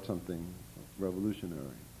start something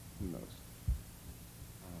revolutionary. Who knows?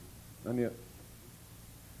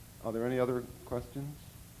 Are there any other questions?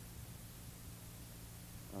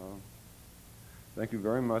 Thank you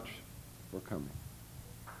very much for coming.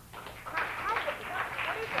 What is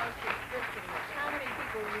our subscription list? How many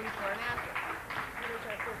people read Parnassus? What is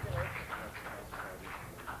our circulation?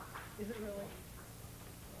 Is it really?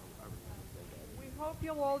 We hope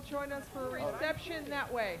you'll all join us for a reception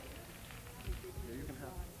that way.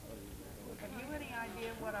 Have you any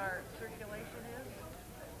idea what our circulation is?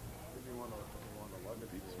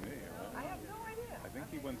 It beats me. I have no idea. I think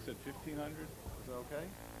he once said 1,500. Is that okay?